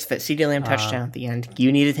off. Yes, that CeeDee Lamb touchdown at the end.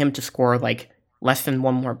 You needed him to score less than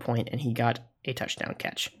one more point, and he got a touchdown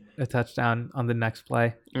catch. A touchdown on the next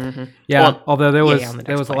play. Mm-hmm. Yeah, well, although there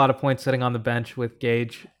was a lot of points sitting on the bench with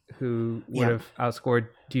Gage, who would have outscored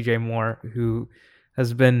DJ Moore, who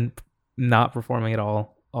has been not performing at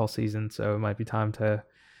all season. So it might be time to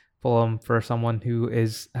pull him for someone who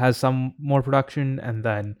has some more production. And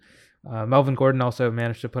then Melvin Gordon also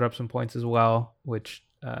managed to put up some points as well, which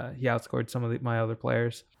he outscored some of my other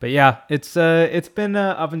players. But yeah, it's been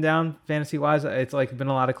up and down fantasy wise. It's been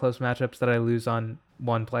a lot of close matchups that I lose on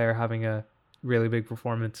one player having a really big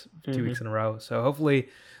performance 2 weeks in a row. So hopefully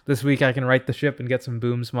this week I can right the ship and get some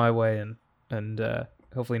booms my way, and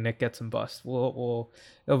hopefully Nick gets some busts. It'll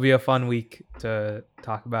be a fun week to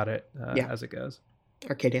talk about it as it goes.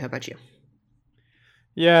 Arcadia, how about you?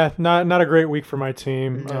 Yeah, not a great week for my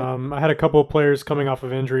team. No. I had a couple of players coming off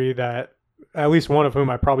of injury that, at least one of whom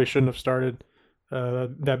I probably shouldn't have started,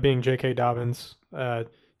 that being J.K. Dobbins.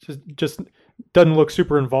 Just doesn't look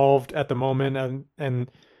super involved at the moment,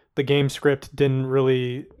 and the game script didn't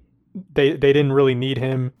really, they didn't really need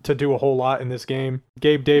him to do a whole lot in this game.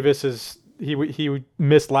 Gabe Davis is he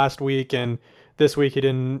missed last week, and this week he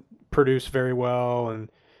didn't produce very well. And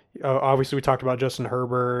obviously, we talked about Justin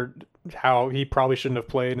Herbert, how he probably shouldn't have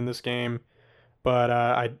played in this game, but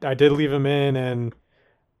I did leave him in, and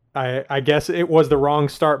I guess it was the wrong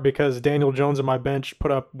start because Daniel Jones on my bench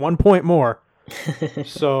put up 1 point more.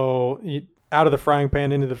 So out of the frying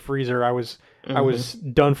pan into the freezer, I was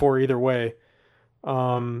done for either way.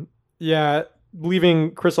 Yeah,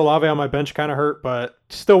 leaving Chris Olave on my bench kind of hurt, but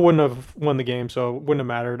still wouldn't have won the game, so it wouldn't have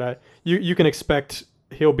mattered. You can expect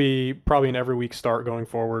he'll be probably an every week start going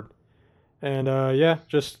forward. And yeah,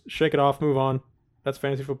 just shake it off, move on. That's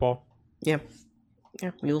fantasy football. Yeah,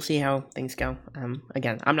 we will see how things go.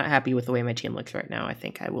 Again, I'm not happy with the way my team looks right now. I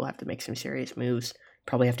think I will have to make some serious moves.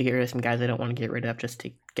 Probably have to get rid of some guys I don't want to get rid of just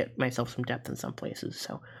to get myself some depth in some places.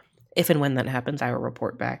 So if and when that happens, I will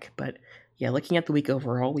report back. But yeah, looking at the week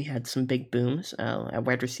overall, we had some big booms. At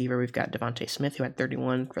wide receiver, we've got Devontae Smith, who had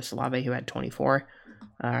 31, Chris Olave, who had 24,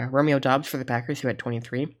 Romeo Doubs for the Packers, who had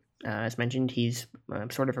 23. As mentioned, he's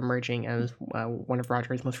sort of emerging as one of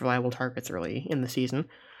Rodgers' most reliable targets early in the season.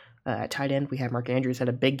 At tight end, we had Mark Andrews had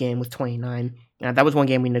a big game with 29. That was one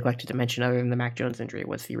game we neglected to mention other than the Mac Jones injury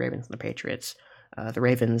was the Ravens and the Patriots. The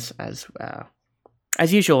Ravens,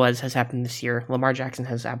 as usual, as has happened this year, Lamar Jackson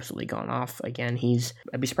has absolutely gone off. Again,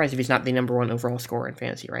 I'd be surprised if he's not the number one overall scorer in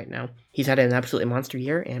fantasy right now. He's had an absolutely monster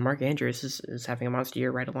year, and Mark Andrews is having a monster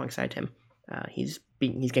year right alongside him. He's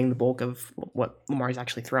getting the bulk of what Lamar is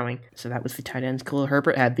actually throwing. So that was the tight ends. Khalil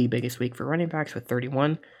Herbert had the biggest week for running backs with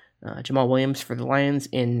 31. Jamal Williams for the Lions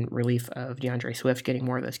in relief of DeAndre Swift getting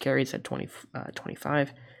more of those carries at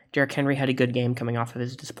 25. Derrick Henry had a good game coming off of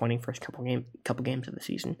his disappointing first couple games of the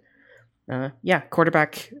season.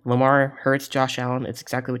 Quarterback, Lamar, Hurts, Josh Allen, it's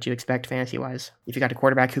exactly what you expect fantasy-wise. If you got a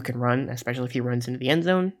quarterback who can run, especially if he runs into the end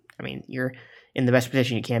zone, I mean, you're in the best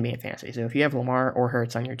position you can be in fantasy. So if you have Lamar or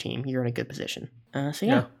Hurts on your team, you're in a good position.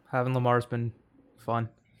 Yeah, having Lamar's been fun.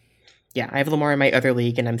 Yeah, I have Lamar in my other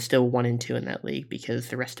league, and I'm still 1-2 in that league because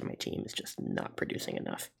the rest of my team is just not producing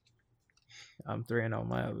enough. I'm 3-0 in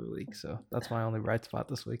my other league, so that's my only bright spot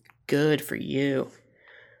this week. Good for you.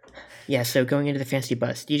 Yeah, so going into the fantasy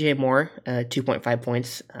bus, DJ Moore, 2.5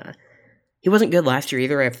 points. He wasn't good last year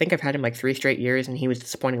either. I think I've had him like 3 straight years, and he was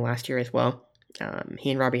disappointing last year as well.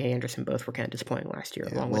 He and Robbie Anderson both were kind of disappointing last year,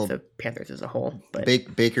 along with the Panthers as a whole. But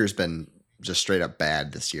Baker's been just straight up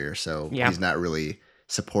bad this year, so he's not really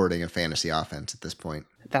supporting a fantasy offense at this point.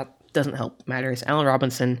 That doesn't help matters. Allen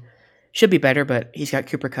Robinson should be better, but he's got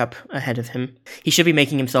Cooper Kupp ahead of him. He should be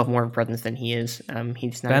making himself more of a presence than he is.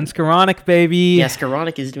 He's not. Ben Skoranek, baby. Yes,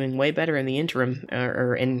 Skoranek is doing way better in the interim,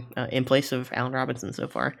 or in place of Allen Robinson so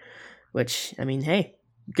far. Which, I mean, hey,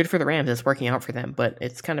 good for the Rams. It's working out for them, but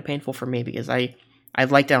it's kind of painful for me because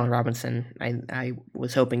I've liked Allen Robinson. I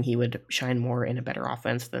was hoping he would shine more in a better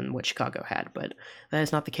offense than what Chicago had, but that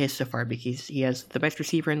is not the case so far because he has the best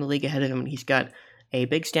receiver in the league ahead of him, and he's got a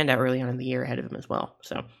big standout early on in the year ahead of him as well.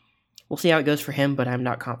 So we'll see how it goes for him, but I'm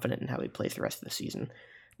not confident in how he plays the rest of the season.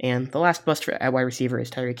 And the last bust at wide receiver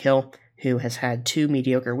is Tyreek Hill, who has had 2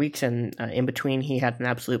 mediocre weeks, and in between he had an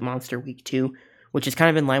absolute monster week 2, which is kind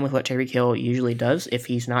of in line with what Tyreek Hill usually does. If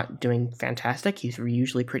he's not doing fantastic, he's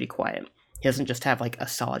usually pretty quiet. He doesn't just have like a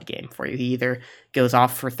solid game for you. He either goes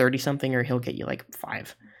off for 30-something or he'll get you like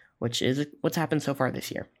 5, which is what's happened so far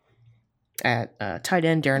this year. At tight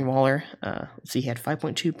end, Darren Waller, let's see, he had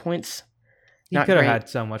 5.2 points. He could have had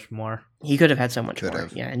so much more. He could have had so much more.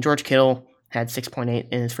 Yeah, and George Kittle had 6.8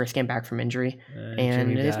 in his first game back from injury.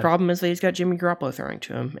 And his problem is that he's got Jimmy Garoppolo throwing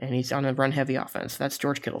to him, and he's on a run-heavy offense. That's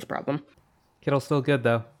George Kittle's problem. Kittle's still good,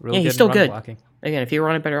 though. Really he's still good. Blocking. Again, if he were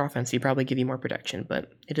on a better offense, he'd probably give you more protection,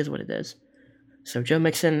 but it is what it is. So Joe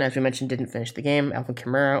Mixon, as we mentioned, didn't finish the game. Alvin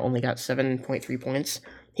Kamara only got 7.3 points.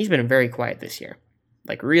 He's been very quiet this year.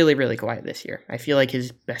 Like, really, really quiet this year. I feel like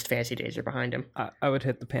his best fantasy days are behind him. I would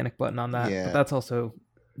hit the panic button on that. Yeah. But that's also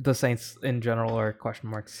the Saints in general are question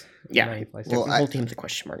marks. Yeah. Well, the whole team's a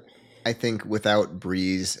question mark. I think without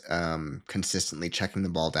Breeze consistently checking the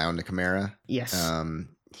ball down to Kamara, yes,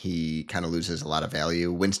 he kind of loses a lot of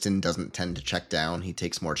value. Winston doesn't tend to check down. He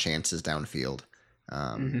takes more chances downfield.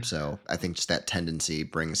 So I think just that tendency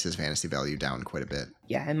brings his fantasy value down quite a bit.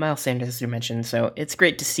 Yeah, and Miles Sanders, as you mentioned, so it's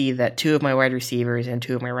great to see that 2 of my wide receivers and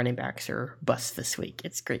 2 of my running backs are busts this week.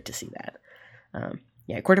 It's great to see that.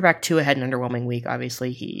 Quarterback 2 had an underwhelming week.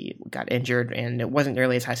 Obviously, he got injured, and it wasn't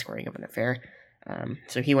nearly as high-scoring of an affair.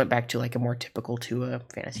 So he went back to like a more typical Tua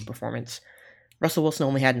fantasy performance. Russell Wilson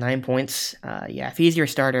only had 9 points. If he's your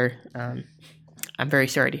starter, I'm very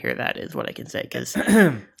sorry to hear that is what I can say because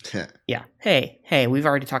we've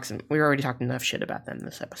already talked enough shit about them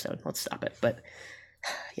this episode. Let's stop it. But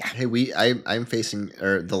Yeah. Hey, I'm facing,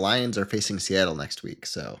 or the Lions are facing Seattle next week,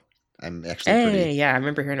 so I'm actually Hey, yeah, I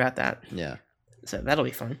remember hearing about that. yeah. So that'll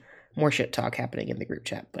be fun. More shit talk happening in the group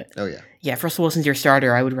chat. But Oh yeah. yeah, if Russell Wilson's your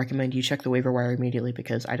starter, I would recommend you check the waiver wire immediately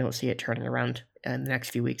because I don't see it turning around in the next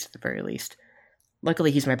few weeks at the very least.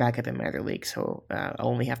 Luckily, he's my backup in my other league, so I'll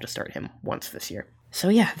only have to start him once this year. So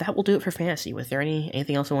yeah, that will do it for fantasy. Was there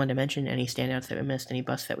anything else I wanted to mention? Any standouts that we missed? Any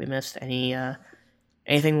busts that we missed?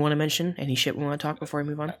 Anything we want to mention? Any shit we want to talk before we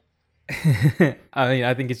move on? I mean,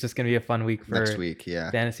 I think it's just gonna be a fun week for Next week,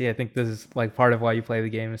 yeah. fantasy. I think this is like part of why you play the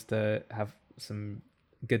game is to have some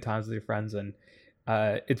good times with your friends, and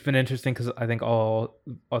it's been interesting because I think all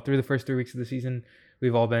through the first 3 weeks of the season,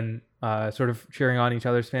 we've all been sort of cheering on each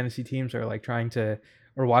other's fantasy teams or like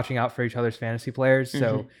or watching out for each other's fantasy players.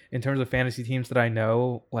 So in terms of fantasy teams that I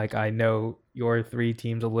know, like I know your 3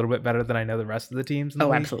 teams a little bit better than I know the rest of the teams in the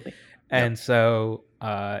league. Absolutely. And so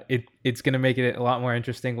it's going to make it a lot more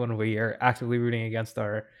interesting when we are actively rooting against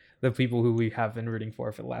the people who we have been rooting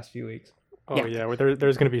for the last few weeks. Oh yeah,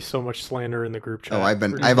 there's going to be so much slander in the group chat. Oh,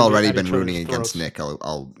 I've already been rooting against Nick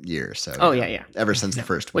all year. So ever since the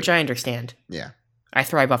first week, which I understand. Yeah, I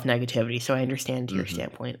thrive off negativity, so I understand your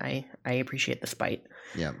standpoint. I appreciate the spite.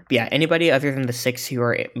 Yeah. But yeah, anybody other than the 6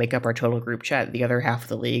 who make up our total group chat, the other half of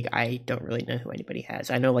the league, I don't really know who anybody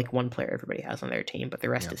has. I know like one player everybody has on their team, but the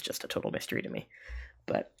rest is just a total mystery to me.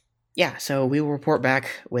 But yeah, so we will report back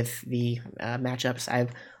with the matchups. I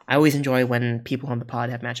always enjoy when people on the pod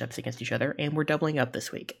have matchups against each other, and we're doubling up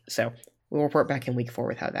this week. So we'll report back in week 4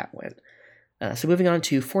 with how that went. So moving on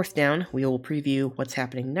to 4th down, we will preview what's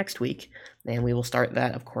happening next week, and we will start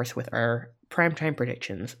that, of course, with our primetime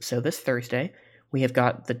predictions. So this Thursday, we have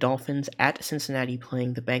got the Dolphins at Cincinnati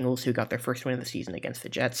playing the Bengals, who got their first win of the season against the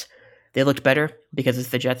Jets. They looked better because it's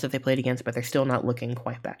the Jets that they played against, but they're still not looking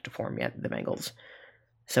quite back to form yet, the Bengals.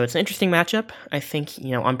 So it's an interesting matchup. I think,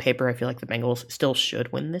 on paper, I feel like the Bengals still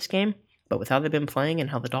should win this game, but with how they've been playing and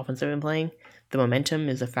how the Dolphins have been playing, the momentum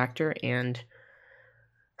is a factor, and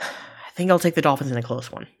I think I'll take the Dolphins in a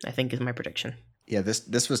close one, I think is my prediction. Yeah,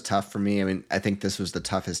 this was tough for me. I mean, I think this was the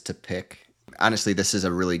toughest to pick. Honestly, this is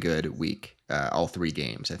a really good week. All 3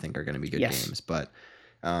 games, I think, are going to be good games. But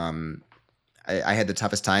I had the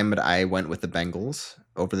toughest time, but I went with the Bengals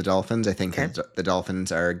over the Dolphins. I think the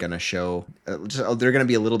Dolphins are going to show they're going to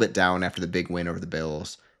be a little bit down after the big win over the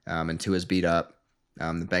Bills. And Tua's beat up.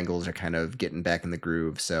 The Bengals are kind of getting back in the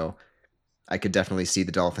groove. So I could definitely see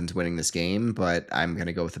the Dolphins winning this game, but I'm going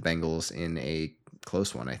to go with the Bengals in a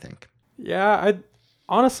close one, I think. Yeah,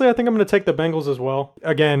 honestly, I think I'm going to take the Bengals as well.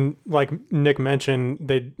 Again, like Nick mentioned,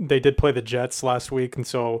 they did play the Jets last week, and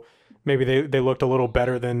so maybe they looked a little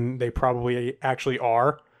better than they probably actually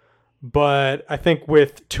are. But I think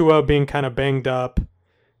with Tua being kind of banged up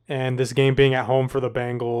and this game being at home for the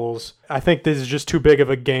Bengals, I think this is just too big of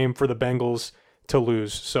a game for the Bengals to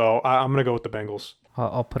lose. So I'm going to go with the Bengals.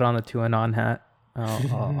 I'll put on the Tua non hat.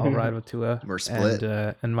 I'll ride with Tua. We're split.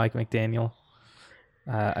 And Mike McDaniel.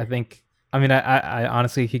 I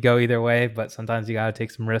honestly could go either way, but sometimes you got to take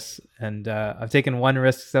some risks. And I've taken one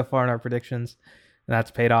risk so far in our predictions, and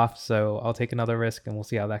that's paid off. So I'll take another risk, and we'll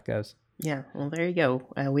see how that goes. Yeah, well, there you go.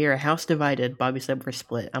 We are a house divided. Bobby said we're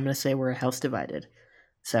split. I'm going to say we're a house divided.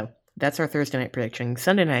 So that's our Thursday night prediction.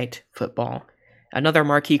 Sunday night football. Another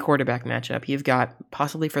marquee quarterback matchup. You've got,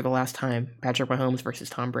 possibly for the last time, Patrick Mahomes versus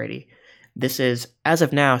Tom Brady. This is, as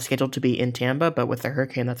of now, scheduled to be in Tampa, but with the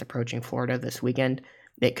hurricane that's approaching Florida this weekend,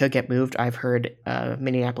 it could get moved. I've heard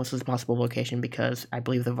Minneapolis is a possible location because I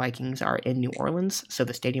believe the Vikings are in New Orleans, so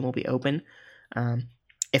the stadium will be open.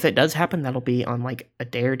 If it does happen, that'll be on like a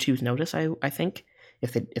day or two's notice, I think,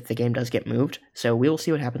 if the game does get moved. So we will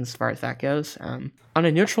see what happens as far as that goes. On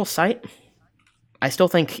a neutral site, I still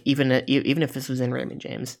think even if this was in Raymond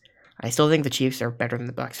James, I still think the Chiefs are better than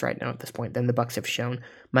the Bucs right now at this point, than the Bucs have shown.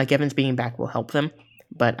 Mike Evans being back will help them,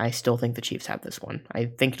 but I still think the Chiefs have this one. I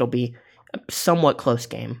think it'll be a somewhat close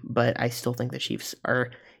game, but I still think the Chiefs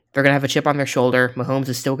they're going to have a chip on their shoulder. Mahomes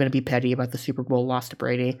is still going to be petty about the Super Bowl loss to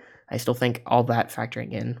Brady. I still think all that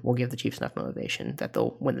factoring in will give the Chiefs enough motivation that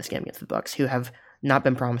they'll win this game against the Bucs, who have not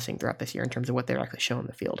been promising throughout this year in terms of what they're actually showing in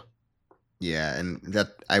the field. Yeah, and that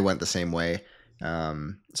I went the same way.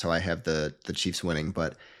 So I have the Chiefs winning,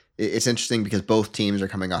 but it's interesting because both teams are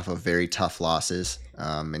coming off of very tough losses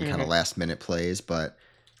and kind of last minute plays, but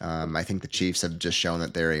I think the Chiefs have just shown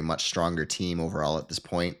that they're a much stronger team overall at this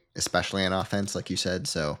point, especially on offense, like you said.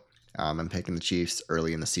 So I'm picking the Chiefs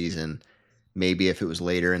early in the season. Maybe if it was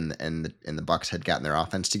later and the Bucs had gotten their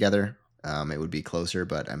offense together, it would be closer,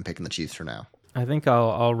 but I'm picking the Chiefs for now. I think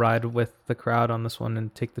I'll ride with the crowd on this one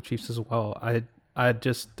and take the Chiefs as well. I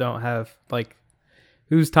just don't have, like,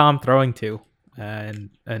 who's Tom throwing to? and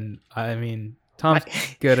I mean Tom's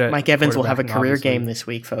good at Mike Evans will have a quarterbacking, career obviously. game this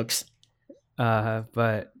week, folks.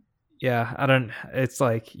 But yeah, it's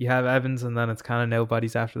like you have Evans and then it's kind of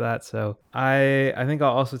nobodies after that. So I think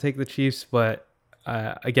I'll also take the Chiefs, but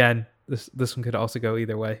again, this one could also go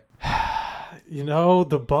either way.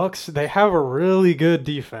 The Bucks, they have a really good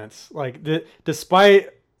defense. Like despite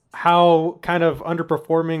how kind of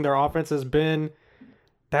underperforming their offense has been,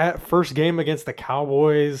 that first game against the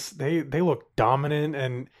Cowboys, they look dominant,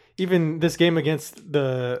 and even this game against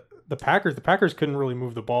the Packers couldn't really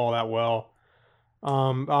move the ball that well.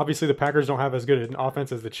 Obviously the Packers don't have as good an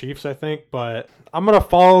offense as the Chiefs, I think, but I'm gonna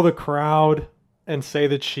follow the crowd and say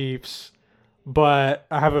the Chiefs, but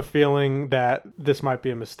I have a feeling that this might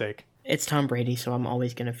be a mistake. It's Tom Brady, so I'm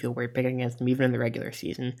always going to feel weird picking against him, even in the regular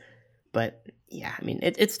season. But yeah, I mean,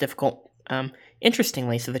 it's difficult.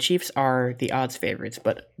 Interestingly, so the Chiefs are the odds favorites,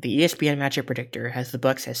 but the ESPN matchup predictor has the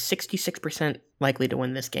Bucks as 66% likely to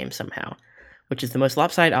win this game somehow, which is the most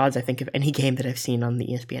lopsided odds I think of any game that I've seen on the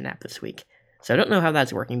ESPN app this week. So I don't know how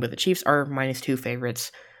that's working, but the Chiefs are -2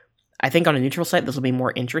 favorites. I think on a neutral site, this will be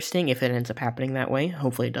more interesting if it ends up happening that way.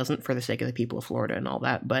 Hopefully it doesn't for the sake of the people of Florida and all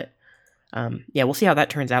that, but yeah, we'll see how that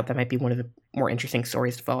turns out. That might be one of the more interesting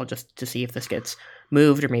stories to follow, just to see if this gets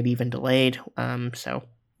moved or maybe even delayed. So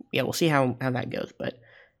yeah, we'll see how that goes. But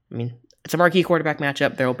I mean, it's a marquee quarterback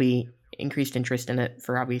matchup. There will be increased interest in it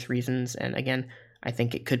for obvious reasons. And again, I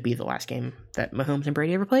think it could be the last game that Mahomes and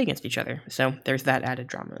Brady ever play against each other. So there's that added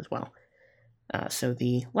drama as well. So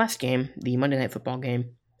the last game, the Monday Night Football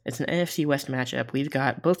game, it's an NFC West matchup. We've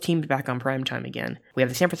got both teams back on primetime again. We have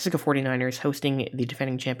the San Francisco 49ers hosting the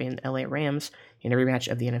defending champion LA Rams in a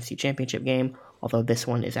rematch of the NFC Championship game, although this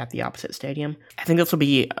one is at the opposite stadium. I think this will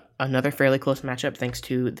be another fairly close matchup thanks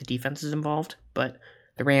to the defenses involved, but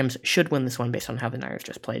the Rams should win this one based on how the Niners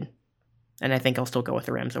just played. And I think I'll still go with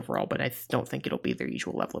the Rams overall, but I don't think it'll be their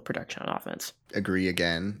usual level of production on offense. Agree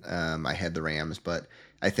again. I had the Rams, but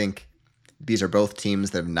I think these are both teams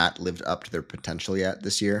that have not lived up to their potential yet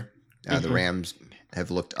this year. The Rams have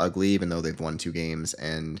looked ugly, even though they've won 2 games,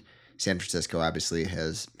 and San Francisco obviously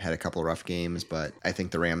has had a couple rough games, but I think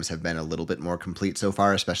the Rams have been a little bit more complete so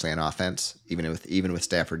far, especially on offense, even with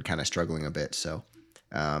Stafford kind of struggling a bit. So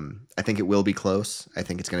I think it will be close. I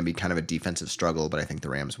think it's going to be kind of a defensive struggle, but I think the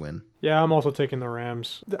Rams win. Yeah, I'm also taking the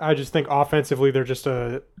Rams. I just think offensively they're just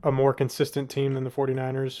a more consistent team than the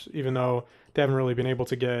 49ers, even though they haven't really been able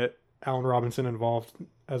to get Allen Robinson involved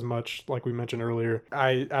as much, like we mentioned earlier.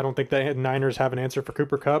 I don't think the Niners have an answer for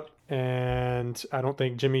Cooper Kupp, and I don't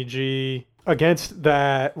think Jimmy G, against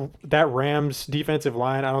that Rams defensive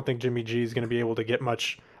line, I don't think Jimmy G is going to be able to get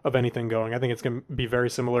much of anything going. I think it's going to be very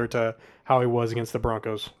similar to how he was against the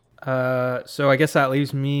Broncos. So I guess that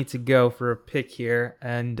leaves me to go for a pick here,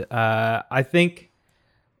 and I think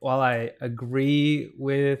while I agree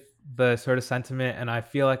with the sort of sentiment, and I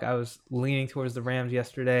feel like I was leaning towards the Rams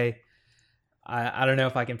yesterday, I don't know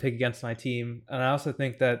if I can pick against my team. And I also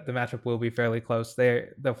think that the matchup will be fairly close.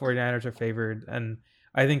 The 49ers are favored. And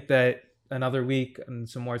I think that another week and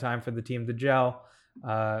some more time for the team to gel,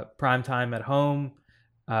 prime time at home,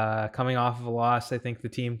 coming off of a loss, I think the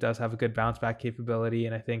team does have a good bounce back capability.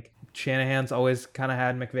 And I think Shanahan's always kind of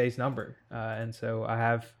had McVay's number. And so I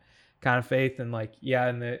have kind of faith in, like, yeah,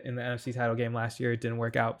 in the NFC title game last year, it didn't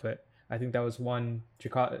work out, but I think that was one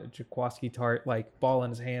Jaquaski Tart like ball in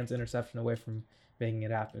his hands, interception away from making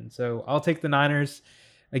it happen. So I'll take the Niners.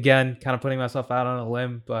 Again, kind of putting myself out on a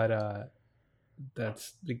limb, but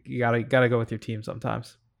that's, you gotta go with your team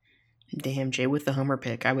sometimes. Damn, Jay with the homer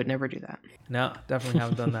pick. I would never do that. No, definitely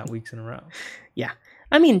haven't done that weeks in a row. Yeah.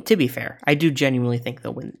 I mean, to be fair, I do genuinely think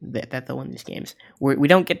they'll win that they'll win these games. We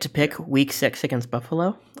don't get to pick Week 6 against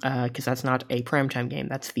Buffalo because that's not a primetime game.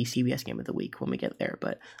 That's the CBS game of the week when we get there.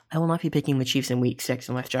 But I will not be picking the Chiefs in Week 6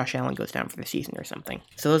 unless Josh Allen goes down for the season or something.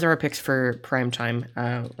 So those are our picks for primetime.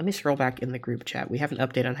 Let me scroll back in the group chat. We have an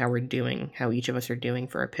update on how we're doing, how each of us are doing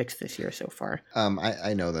for our picks this year so far.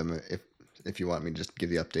 I know them if you want me to just give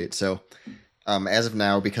the update. So as of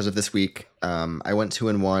now, because of this week, I went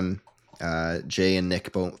 2-1. Jay and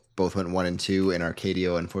Nick both went 1-2, and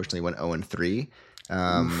Arcadio unfortunately went 0-3.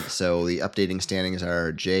 So the updating standings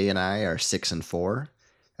are Jay and I are 6-4.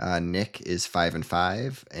 Nick is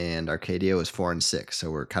 5-5, and Arcadio is 4-6.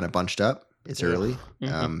 So we're kind of bunched up. It's early.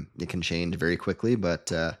 It can change very quickly,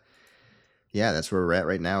 but yeah, that's where we're at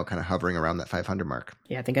right now, kind of hovering around that 500 mark.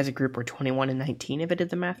 Yeah, I think as a group we're 21-19 if I did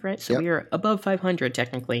the math right. So we are above 500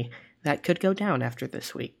 technically. That could go down after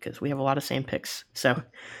this week because we have a lot of same picks. So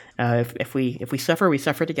if we suffer, we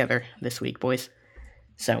suffer together this week, boys.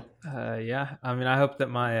 So yeah, I mean, I hope that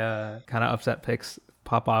my kind of upset picks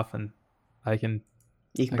pop off and I can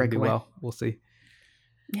You can I break can do away. well. We'll see.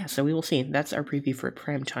 Yeah, so we will see. That's our preview for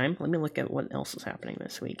prime time. Let me look at what else is happening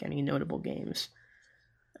this week. Any notable games?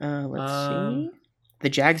 Let's see. The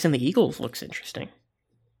Jags and the Eagles looks interesting.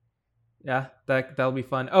 Yeah, that'll be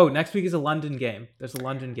fun. Oh, next week is a London game. There's a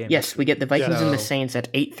London game. Yes, we get the Vikings So- and the Saints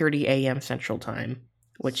at 8:30 a.m. Central Time,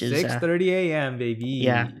 which is 6:30 a.m. baby.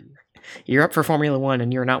 Yeah. You're up for Formula One,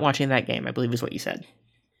 and you're not watching that game, I believe is what you said.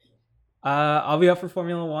 I'll be up for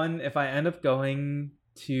Formula One if I end up going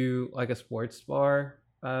to like a sports bar,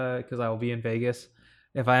 because I will be in Vegas.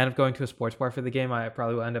 If I end up going to a sports bar for the game, I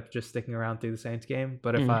probably will end up just sticking around through the Saints game.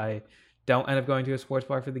 But if I don't end up going to a sports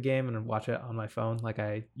bar for the game and watch it on my phone like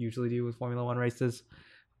I usually do with Formula One races,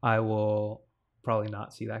 I will probably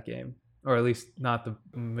not see that game, or at least not the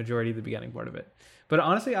majority of the beginning part of it. But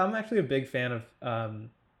honestly, I'm actually a big fan of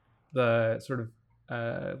the sort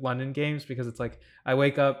of London games, because it's like I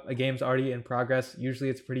wake up, a game's already in progress. Usually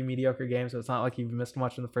it's a pretty mediocre game, so it's not like you've missed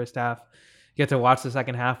much in the first half. You get to watch the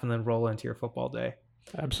second half and then roll into your football day.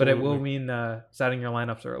 Absolutely. But it will mean setting your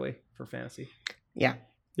lineups early for fantasy. Yeah.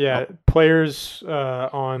 Yeah, players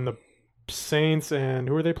on the Saints, and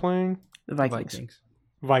who are they playing? The Vikings.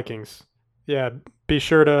 Vikings. Yeah, be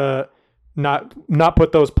sure to not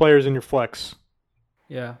put those players in your flex.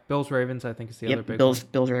 Yeah, Bills Ravens I think is the other big Bills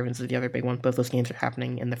one. Ravens is the other big one. Both those games are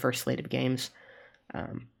happening in the first slate of games.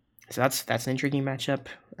 So that's an intriguing matchup.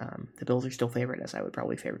 The Bills are still favored, as I would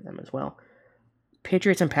probably favor them as well.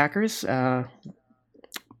 Patriots and Packers.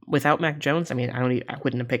 Without Mac Jones, I mean, I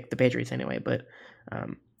wouldn't have picked the Patriots anyway, but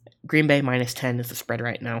Green Bay -10 is the spread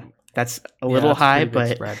right now. That's a little high,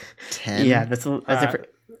 but spread. 10? yeah, that's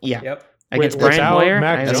yeah. Yep. Against Without Brian Hoyer,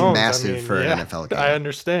 Mac That's Jones, massive for an NFL game. I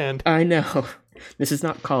understand. I know. This is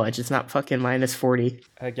not college. It's not fucking -40.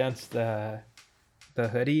 Against the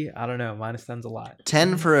hoodie, I don't know. -10's a lot.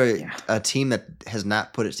 10 for a team that has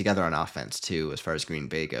not put it together on offense, too, as far as Green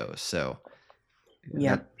Bay goes. So,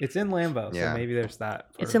 Yeah. It's in Lambeau, Yeah. so maybe there's that.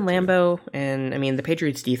 It's in Lambeau, and I mean, the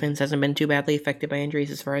Patriots defense hasn't been too badly affected by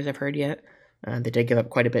injuries as far as I've heard yet. They did give up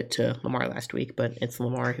quite a bit to Lamar last week, but it's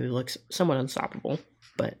Lamar who looks somewhat unstoppable.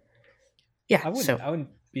 But yeah, I wouldn't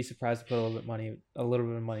be surprised to put a little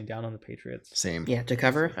bit of money down on the Patriots. same. Yeah, to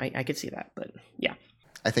cover, I could see that, but yeah.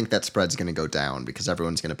 I think that spread's going to go down because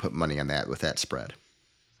everyone's going to put money on that with that spread.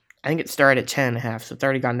 I think it started at 10.5, so it's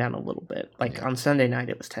already gone down a little bit. Like on Sunday night,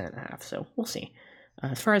 it was 10.5, so we'll see.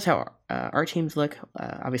 As far as how our teams look,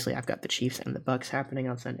 obviously I've got the Chiefs and the Bucks happening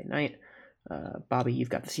on Sunday night. Bobby, you've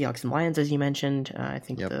got the Seahawks and Lions, as you mentioned. I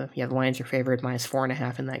think the Lions are favored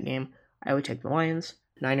 -4.5 in that game. I would take the Lions.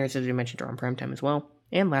 Niners, as you mentioned, are on primetime as well.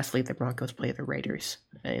 And lastly, the Broncos play the Raiders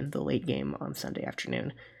in the late game on Sunday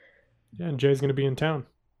afternoon. Yeah, and Jay's going to be in town.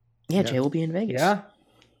 Yeah, Jay will be in Vegas. Yeah,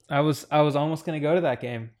 I was almost going to go to that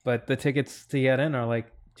game, but the tickets to get in are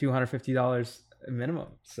like $250 minimum.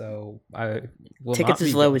 So I will tickets not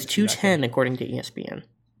as be low going as to that game. $210 according to ESPN.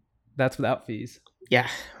 That's without fees. Yeah.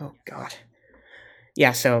 Oh God.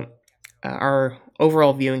 Yeah. So our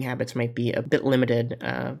overall viewing habits might be a bit limited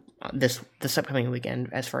this upcoming weekend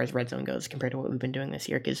as far as Red Zone goes compared to what we've been doing this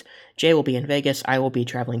year. Because Jay will be in Vegas, I will be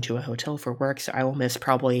traveling to a hotel for work, so I will miss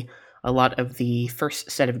probably a lot of the first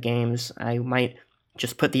set of games. I might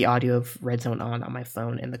just put the audio of Red Zone on my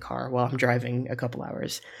phone in the car while I'm driving a couple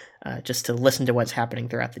hours, just to listen to what's happening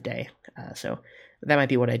throughout the day. So that might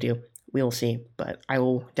be what I do. We will see, but I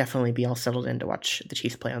will definitely be all settled in to watch the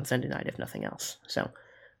Chiefs play on Sunday night, if nothing else. So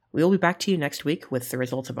we will be back to you next week with the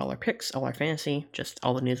results of all our picks, all our fantasy, just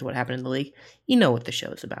all the news of what happened in the league. You know what the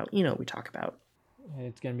show is about. You know what we talk about.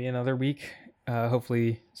 It's going to be another week.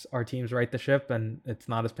 Hopefully our teams right the ship and it's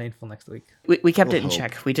not as painful next week. We kept it in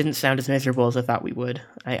check. We didn't sound as miserable as I thought we would.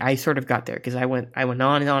 I sort of got there because I went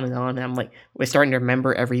on and on and on, and I'm like, we're starting to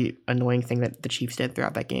remember every annoying thing that the Chiefs did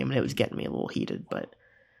throughout that game, and it was getting me a little heated. But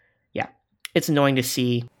yeah, it's annoying to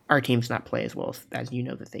see our teams not play as well as you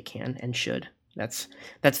know that they can and should. That's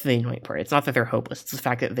the annoying part. It's not that they're hopeless. It's the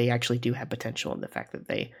fact that they actually do have potential, and the fact that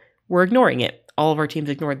they were ignoring it. All of our teams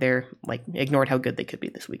ignored how good they could be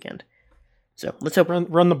this weekend. So let's hope.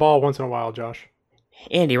 Run the ball once in a while, Josh.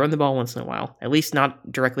 Andy, run the ball once in a while. At least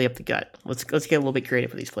not directly up the gut. Let's get a little bit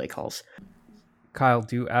creative with these play calls. Kyle,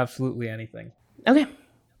 do absolutely anything. Okay.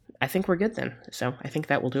 I think we're good then. So I think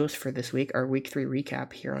that will do us for this week, our week 3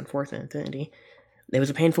 recap here on 4th and Infinity. It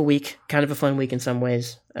was a painful week, kind of a fun week in some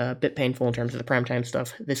ways, a bit painful in terms of the primetime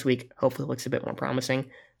stuff. This week hopefully looks a bit more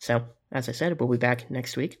promising. So, as I said, we'll be back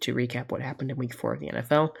next week to recap what happened in week 4 of the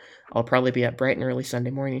NFL. I'll probably be up bright and early Sunday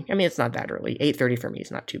morning. I mean, it's not that early. 8:30 for me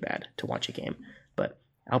is not too bad to watch a game. But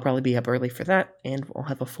I'll probably be up early for that, and we'll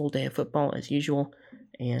have a full day of football as usual.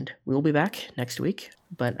 And we'll be back next week.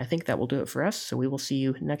 But I think that will do it for us, so we will see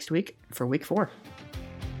you next week for week 4.